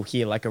like that and you'll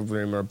hear like a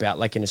rumor about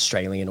like an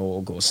Australian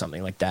org or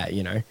something like that,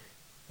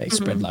 They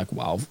spread like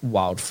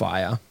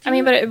wildfire. I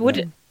mean, but it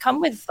would come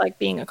with like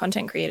being a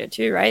content creator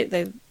too,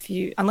 right?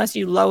 Unless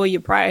you lower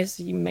your price,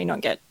 you may not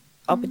get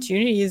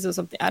opportunities or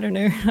something. I don't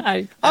know.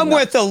 I'm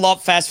worth a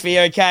lot,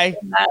 Fastfee, okay?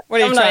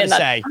 What are you trying to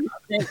say?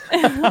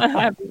 I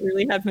haven't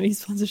really had many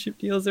sponsorship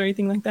deals or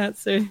anything like that.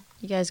 So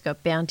you guys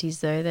got bounties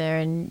though there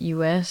in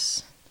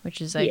US,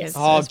 which is like Yes.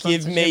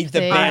 Give me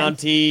the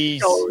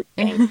bounties. so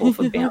thankful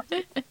for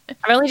bounties.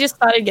 I've only just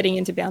started getting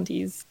into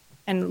bounties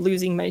and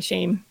losing my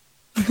shame.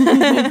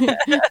 No,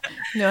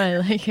 I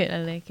like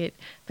it.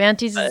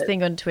 Bounties is a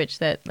thing on Twitch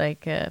that,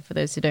 like, for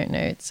those who don't know,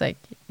 it's like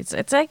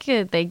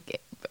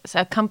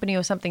a company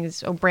or something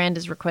or brand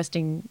is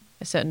requesting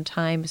a certain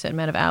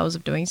amount of hours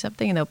of doing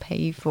something, and they'll pay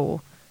you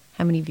for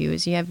how many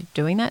viewers you have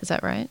doing that. Is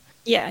that right?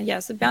 Yeah.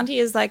 So bounty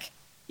is like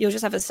you'll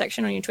just have a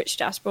section on your Twitch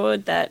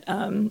dashboard that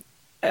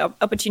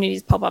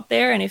opportunities pop up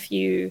there, and if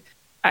you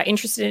are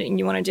interested and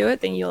you want to do it,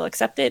 then you'll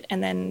accept it,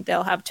 and then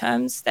they'll have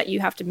terms that you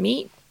have to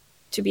meet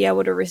to be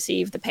able to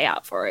receive the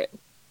payout for it.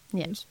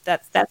 Yeah, and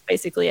that's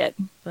basically it.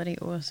 Bloody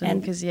awesome.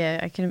 Because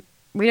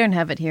we don't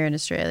have it here in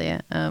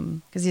Australia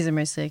because these are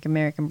mostly like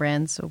American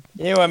brands. So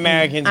you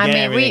Americans.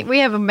 I mean, we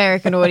have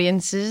American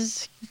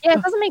audiences. Yeah,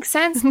 it doesn't make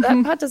sense.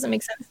 That part doesn't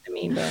make sense to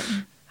me, but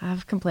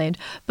I've complained,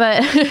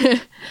 but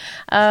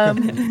I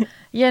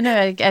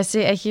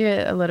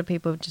hear a lot of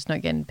people just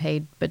not getting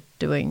paid, but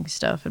doing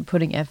stuff and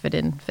putting effort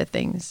in for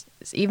things,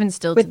 even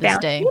still to this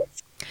day.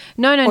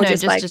 No,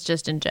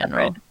 just in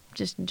general.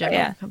 Just in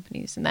general,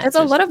 companies and that. There's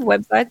a lot of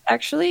websites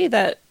actually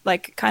that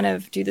like kind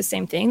of do the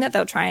same thing, that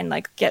they'll try and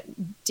like get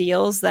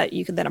deals that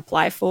you can then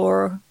apply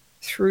for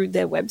through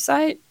their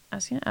website. I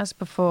was going to ask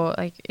before,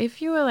 like,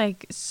 if you were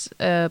like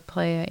a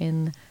player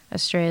in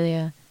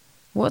Australia,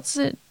 what's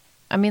it?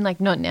 I mean, like,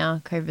 not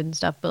now, COVID and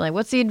stuff, but like,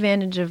 what's the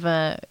advantage of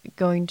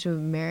going to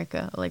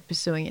America or like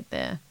pursuing it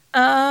there?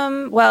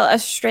 Well,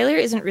 Australia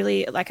isn't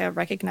really like a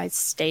recognized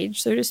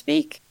stage, so to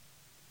speak.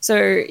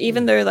 So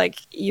even though like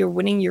you're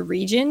winning your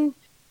region,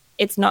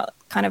 it's not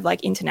kind of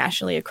like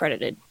internationally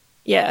accredited.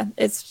 Yeah,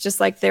 it's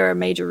just like there are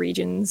major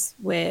regions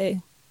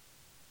where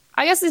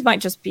I guess this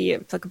might just be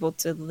applicable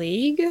to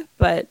League,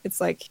 but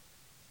it's like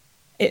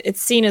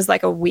it's seen as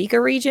like a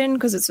weaker region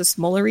because it's a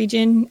smaller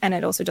region and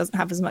it also doesn't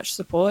have as much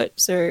support.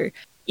 So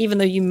even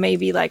though you may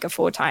be like a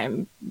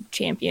 4-time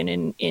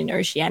champion in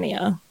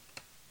Oceania,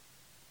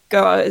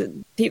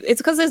 it's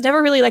because there's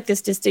never really like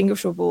this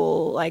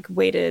distinguishable like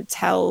way to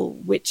tell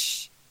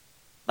which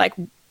like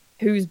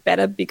who's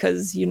better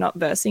because you're not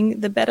versing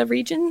the better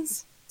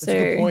regions. That's a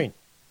good point.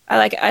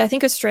 I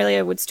think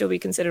Australia would still be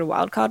considered a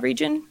wildcard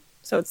region.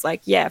 So it's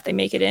like, yeah, if they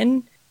make it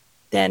in,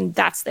 then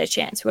that's their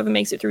chance. Whoever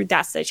makes it through,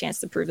 that's their chance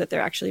to prove that they're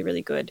actually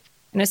really good.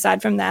 And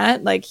aside from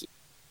that, like,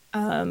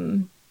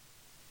 you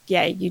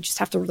just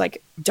have to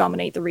like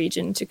dominate the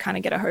region to kind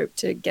of get a hope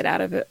to get out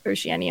of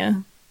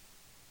Oceania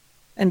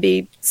and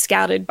be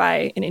scouted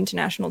by an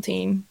international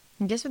team.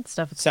 I guess with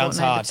stuff with Sounds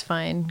Fortnite, hard. it's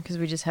fine because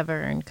we just have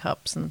our own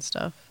cups and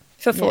stuff.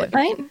 For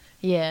Fortnite?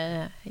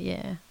 Yeah.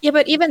 Yeah,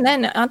 but even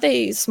then, aren't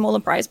they smaller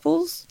prize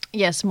pools?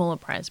 Yeah, smaller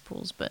prize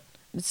pools, but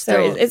it's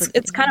So still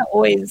it's kind of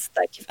always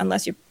like,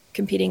 unless you're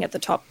competing at the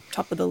top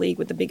of the league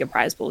with the bigger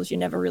prize pools, you're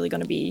never really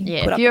going to be put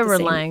if up you're at the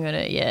same- relying on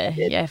it,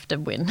 you have to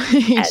win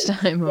each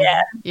time.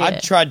 Yeah.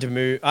 I'd try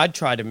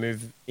to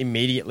move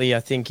immediately.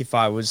 I think if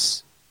I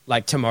was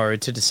like tomorrow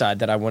to decide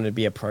that I wanted to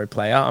be a pro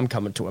player, I'm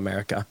coming to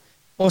America.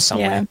 or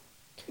somewhere.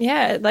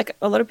 Yeah, like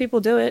a lot of people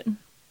do it.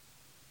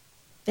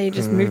 They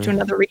just move to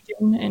another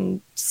region and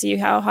see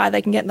how high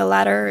they can get in the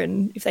ladder,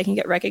 and if they can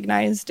get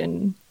recognized,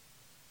 and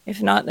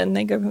if not, then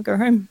they go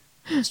home.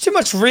 It's too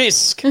much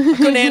risk. I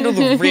couldn't handle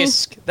the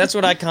risk. That's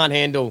what I can't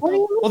handle. What do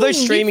you Although mean?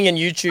 streaming and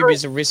YouTube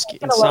is a risk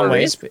taken in a lot some of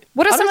ways, risk. but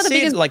What are I some don't of the see it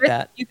biggest like risks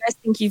that. you guys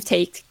think you've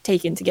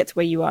taken to get to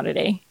where you are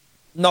today?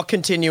 Not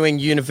continuing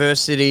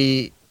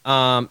university,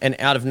 and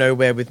out of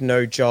nowhere with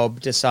no job,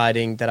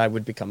 deciding that I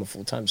would become a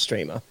full-time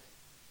streamer,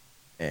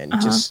 and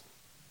just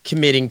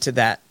committing to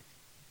that.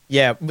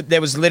 Yeah,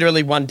 there was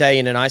literally one day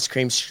in an ice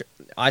cream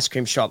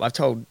shop. I've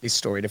told this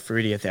story to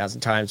Fruity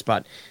 1,000 times,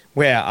 but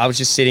where I was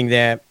just sitting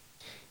there,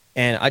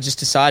 and I just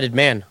decided,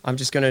 man, I'm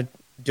just going to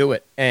do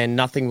it, and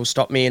nothing will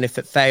stop me. And if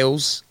it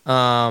fails,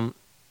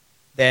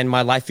 then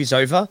my life is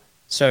over.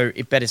 So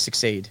it better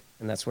succeed.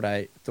 And that's what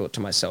I thought to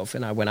myself,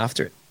 and I went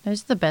after it.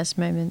 Those are the best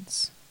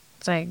moments.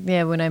 It's like,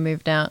 yeah, when I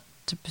moved out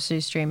to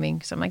pursue streaming.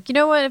 Because I'm like, you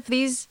know what? If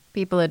these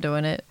people are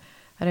doing it,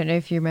 I don't know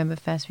if you remember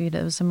Fast Food.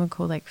 There was someone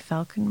called like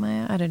Falcon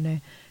Maya. I don't know.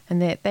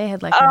 And they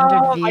had like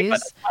 100 my views. God,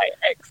 that's my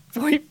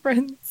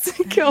ex-boyfriend's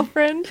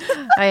girlfriend.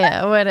 Oh,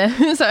 yeah,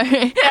 whatever.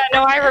 Sorry. Yeah,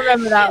 no, I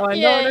remember that one.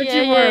 Yeah, Don't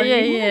you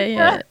worry.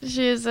 yeah.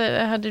 She was at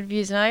 100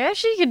 views, and I'm like, oh,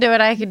 she can do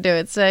it, I can do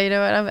it. So, you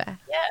know what?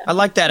 I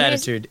like that Yes.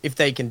 attitude. If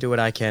they can do it,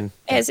 I can.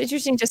 Yeah, it's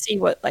interesting to see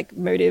what like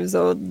motives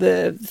or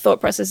the thought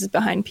processes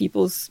behind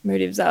people's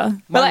motives are.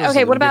 But Mine like, was a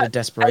okay, what little bit about of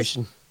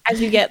desperation?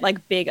 as you get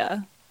like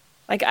bigger?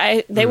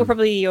 Like they were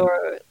probably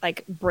your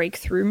like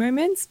breakthrough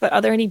moments, but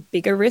are there any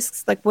bigger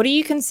risks? Like, what do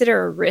you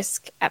consider a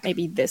risk at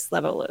maybe this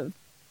level of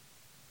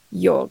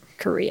your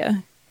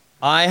career?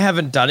 I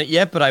haven't done it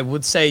yet, but I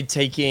would say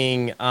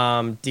taking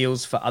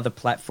deals for other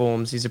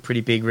platforms is a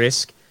pretty big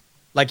risk.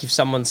 Like if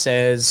someone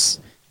says,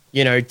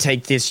 you know,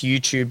 take this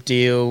YouTube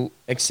deal,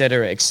 et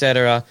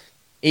cetera,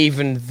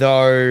 even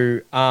though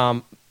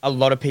a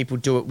lot of people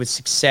do it with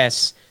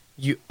success,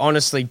 you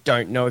honestly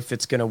don't know if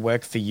it's going to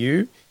work for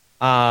you.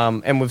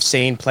 And we've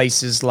seen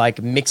places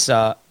like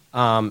Mixer,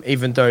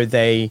 even though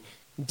they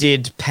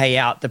did pay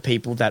out the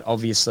people that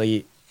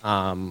obviously,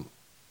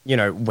 you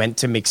know, went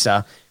to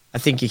Mixer. I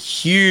think a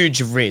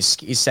huge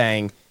risk is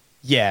saying,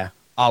 yeah,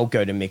 I'll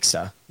go to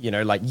Mixer. You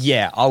know, like,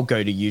 yeah, I'll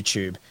go to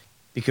YouTube,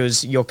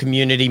 because your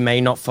community may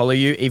not follow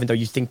you, even though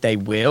you think they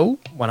will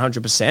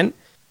 100%.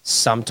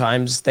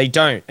 Sometimes they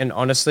don't. And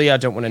honestly, I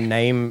don't want to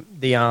name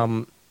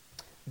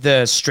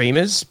the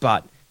streamers,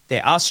 but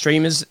there are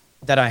streamers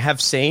that I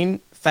have seen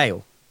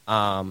fail,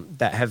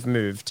 that have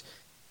moved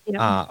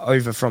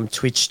over from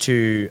Twitch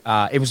to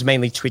it was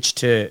mainly Twitch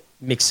to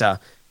Mixer,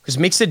 because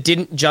Mixer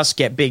didn't just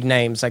get big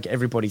names like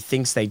everybody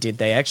thinks they did.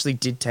 They actually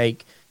did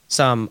take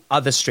some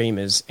other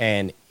streamers,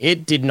 and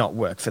it did not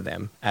work for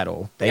them at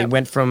all. They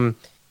went from,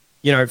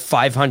 you know,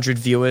 500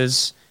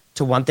 viewers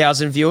to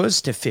 1,000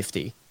 viewers to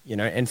 50, you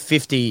know, and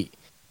 50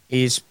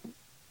 is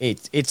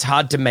it's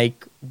hard to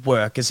make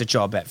work as a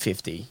job at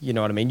 50. You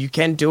know what I mean? You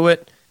can do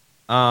it.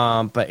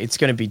 But it's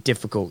going to be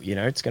difficult, you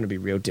know. It's going to be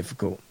real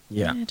difficult.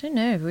 Yeah. I don't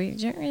know. We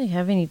don't really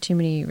have too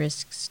many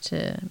risks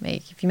to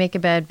make. If you make a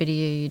bad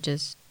video, you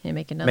just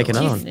make another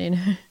one. You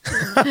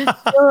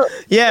know?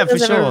 Yeah, for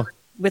sure.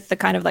 With the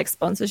kind of like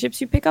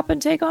sponsorships you pick up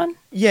and take on?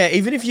 Yeah,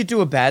 even if you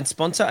do a bad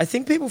sponsor, I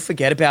think people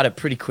forget about it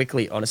pretty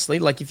quickly, honestly.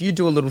 Like if you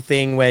do a little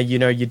thing where, you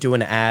know, you do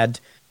an ad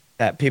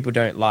that people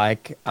don't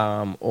like,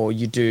 or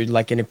you do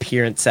like an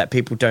appearance that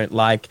people don't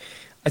like,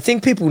 I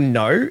think people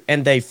know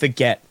and they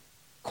forget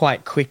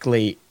quite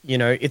quickly. You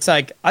know, it's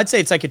like, I'd say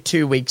it's like a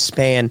 2-week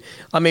span.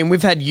 I mean,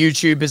 we've had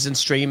YouTubers and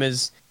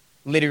streamers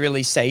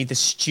literally say the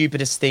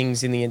stupidest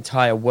things in the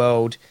entire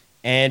world,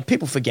 and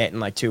people forget in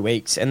like 2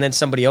 weeks, and then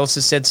somebody else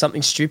has said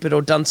something stupid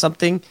or done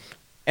something,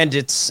 and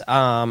it's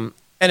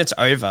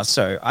over.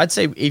 So I'd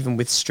say even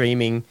with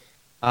streaming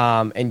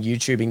and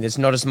YouTubing, there's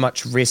not as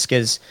much risk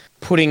as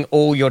putting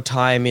all your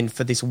time in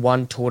for this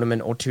one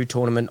tournament or two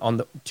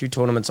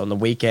tournaments on the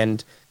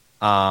weekend.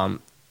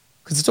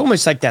 Because it's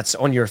almost like that's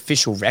on your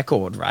official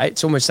record, right?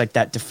 It's almost like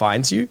that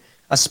defines you.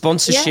 A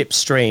sponsorship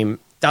stream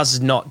does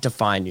not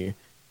define you,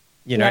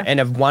 you know,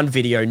 and one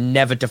video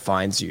never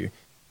defines you.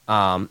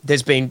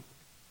 There's been,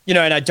 you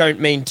know, and I don't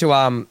mean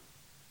to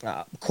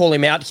call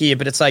him out here,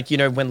 but it's like, you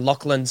know, when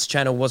Lachlan's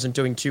channel wasn't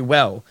doing too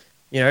well,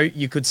 you know,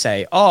 you could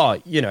say,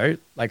 oh, you know,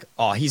 like,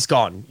 oh, he's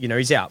gone, you know,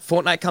 he's out.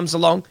 Fortnite comes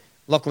along,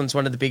 Lachlan's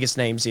one of the biggest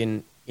names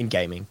in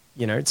gaming,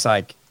 you know, it's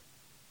like,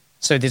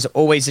 so there's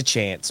always a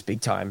chance, big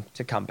time,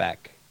 to come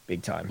back.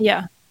 Big time.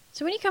 Yeah.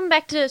 So when you come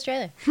back to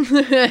Australia?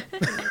 The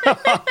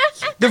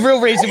real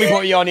reason we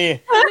brought you on here.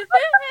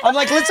 I'm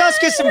like, let's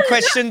ask her some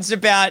questions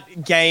about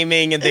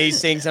gaming and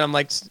these things. And I'm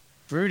like,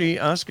 Rudy,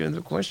 ask her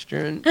the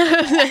question.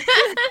 It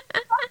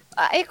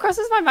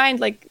crosses my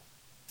mind like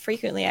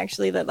frequently,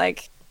 actually, that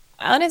like,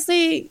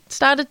 honestly,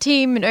 Start a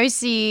team in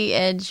OC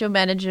and she'll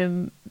manage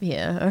them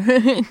here.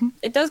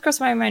 it does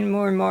cross my mind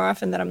more and more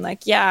often that I'm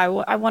like, yeah,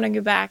 I want to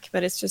go back.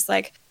 But it's just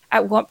like,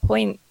 at what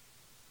point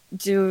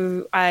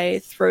do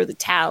I throw the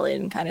towel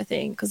in, kind of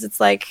thing? Because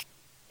it's like,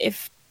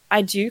 if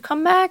I do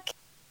come back,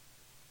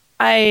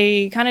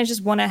 I kind of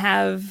just want to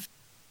have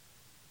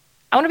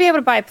I want to be able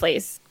to buy a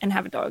place and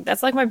have a dog.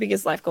 That's like my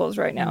biggest life goals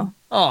right now.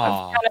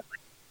 Oh,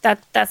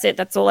 That's it.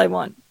 That's all I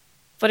want.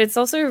 But it's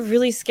also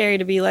really scary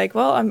to be like,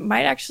 well, I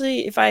might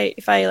actually, if I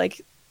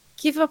like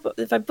keep up,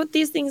 if I put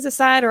these things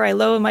aside or I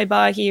lower my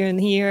bar here and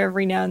here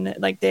every now and then,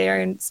 like there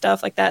and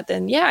stuff like that,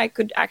 then yeah, I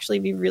could actually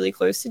be really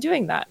close to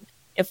doing that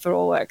if it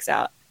all works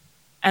out.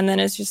 And then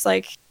it's just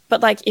like,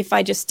 but like if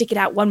I just stick it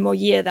out one more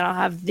year, then I'll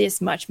have this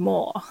much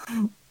more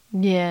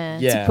Yeah.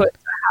 to put to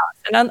a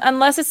house. And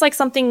unless it's like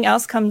something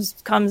else comes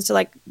to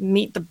like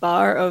meet the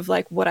bar of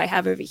like what I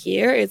have over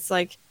here, it's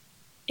like,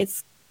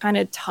 it's kind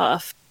of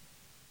tough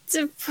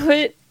to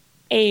put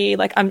a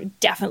like I'm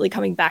definitely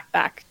coming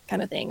back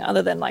kind of thing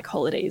other than like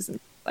holidays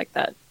and like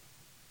that.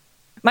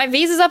 My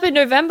visa's up in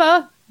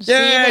November. See you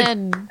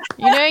then.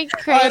 You know,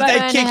 Why did they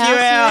kick you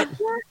out?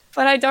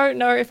 But I don't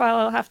know if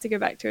I'll have to go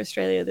back to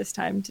Australia this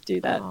time to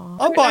do that. Aw.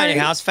 I'm buying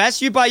a house fast.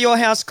 You buy your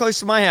house close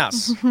to my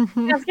house. That's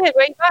good.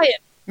 Where you buy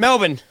it?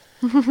 Melbourne.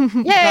 Yay!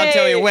 Can't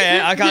tell you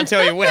where. I can't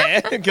tell you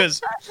where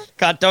because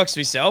can't dox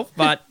myself.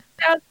 But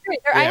Sounds great.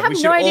 Yeah, I have we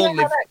should no idea all how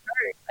live- that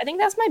goes. I think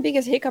that's my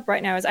biggest hiccup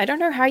right now is I don't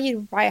know how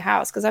you buy a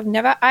house because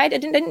I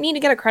didn't need to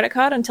get a credit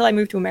card until I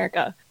moved to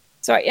America.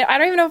 So I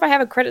don't even know if I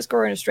have a credit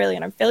score in Australia,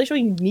 and I'm fairly sure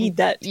you need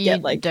that to You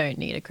get like. don't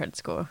need a credit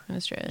score in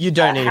Australia. you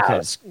don't need a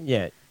house. credit.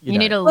 Yeah, You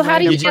need a Well, how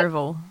do loan you get-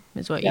 approval,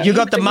 is what you Yeah. need. You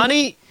got the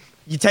money.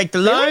 You take the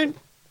loan.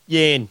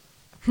 You're in.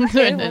 no,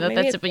 well, no, maybe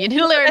that's it's- it. But you need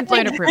a loan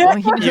approval.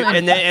 You need You, a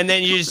loan- and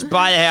then you just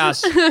buy a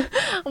house.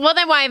 Well,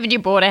 then why haven't you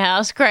bought a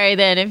house, Cray,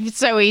 then, if it's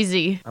so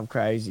easy? I'm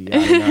crazy. I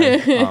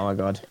don't know. Oh my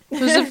god.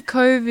 Because of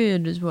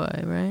COVID is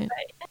why, right?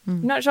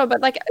 I'm not sure,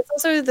 but like it's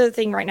also the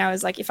thing right now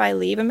is like if I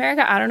leave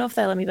America, I don't know if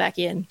they let me back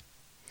in.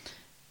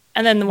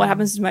 And then what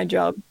happens to my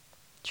job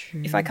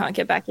True. if I can't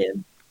get back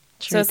in?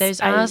 True. So Those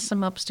I- are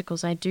some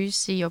obstacles. I do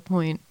see your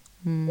point.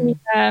 Mm.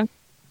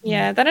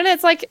 Yeah. Then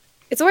it's like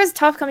it's always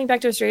tough coming back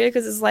to Australia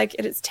because it's like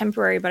it's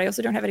temporary, but I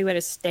also don't have anywhere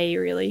to stay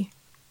really.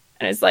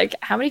 And it's like,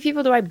 how many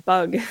people do I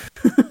bug?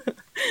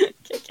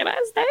 Can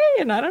I stay?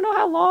 And I don't know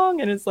how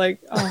long. And it's like,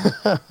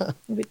 oh, a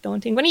bit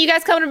daunting. When are you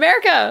guys coming to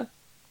America?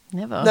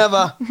 Never.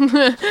 Never.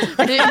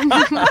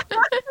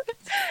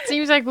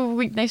 Seems like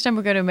next time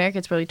we go to America,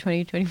 it's probably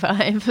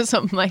 2025 or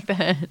something like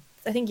that.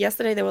 I think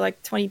yesterday they were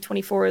like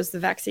 2024 is the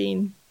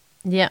vaccine.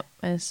 Yep,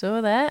 I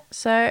saw that.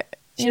 So,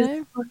 Which you is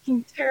know,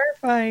 fucking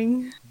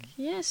terrifying.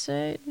 yeah,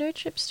 so no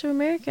trips to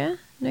America.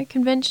 No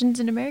conventions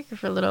in America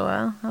for a little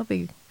while. I'll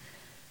be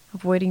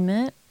avoiding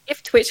that.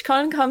 If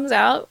TwitchCon comes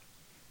out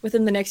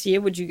within the next year,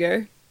 would you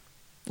go?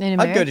 In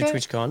I'd America? go to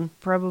TwitchCon.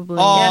 Probably.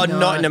 Oh, not.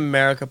 not in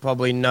America,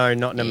 probably. No,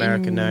 not in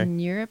America, no. In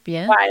Europe,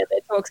 yeah. Why are there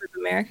talks of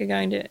America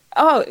going to?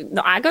 Oh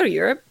no, I go to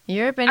Europe.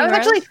 Europe, I anywhere was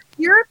actually else?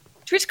 Europe.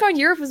 TwitchCon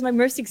Europe was my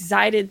most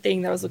excited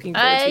thing that I was looking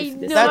forward I to. For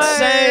this know. That's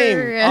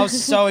year. same. I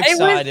was so was-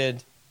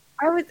 excited.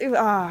 I was.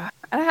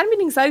 I hadn't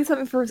been excited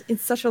something for in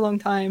such a long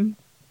time.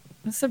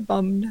 I'm so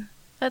bummed.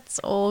 Let's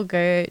all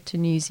go to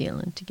New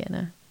Zealand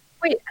together.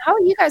 Wait, how are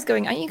you guys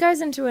going? Aren't you guys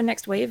into a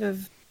next wave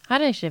of? I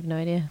actually have no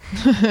idea.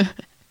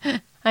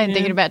 I'm Yeah.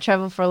 thinking about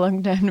travel for a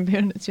long time, to be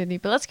honest with you.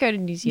 But let's go to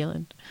New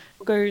Zealand.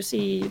 Go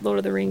see Lord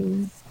of the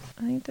Rings.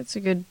 I think that's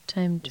a good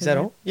time to. Is that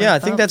all? wrap Yeah, I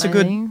think up, that's a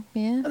good-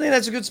 Yeah. I think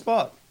that's a good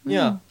spot.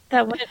 Yeah.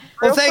 That went.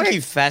 Well, real thank quick.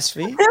 you,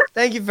 Fasfi.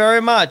 Thank you very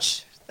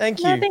much. Thank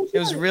you. No, thank It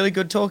was you. really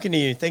good talking to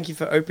you. Thank you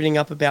for opening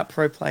up about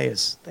pro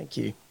players. Thank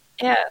you.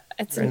 Yeah,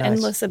 it's Very an nice.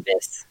 endless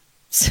abyss.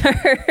 So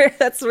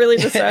that's really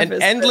the surface.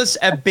 An endless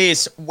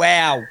abyss.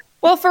 Wow.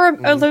 Well, for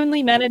a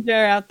lonely manager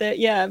out there,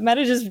 yeah,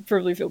 managers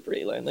probably feel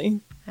pretty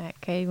lonely.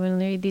 Okay, you want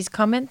to read these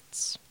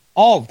comments?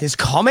 Oh, there's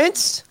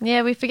comments?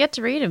 Yeah, we forget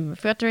to read them. We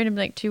forgot to read them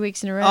like 2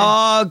 weeks in a row.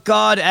 Oh,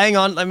 God. Hang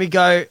on. Let me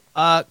go.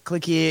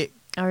 Click here.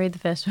 I'll read the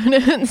first one.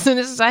 So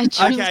this is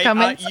iTunes Okay,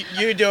 comments.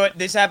 you do it.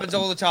 This happens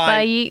all the time.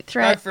 By Yeet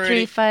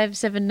Fruity.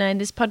 3579.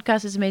 This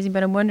podcast is amazing,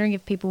 but I'm wondering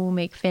if people will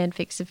make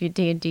fanfics of your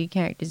D&D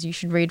characters. You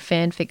should read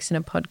fanfics in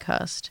a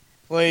podcast.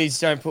 Please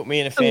don't put me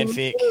in a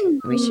fanfic.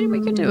 We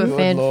could do a Good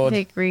fanfic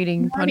Lord.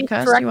 reading Wanna be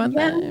podcast. correct You want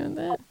that? again? You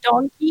want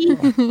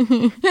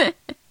that? Donkey.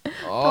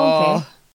 Oh,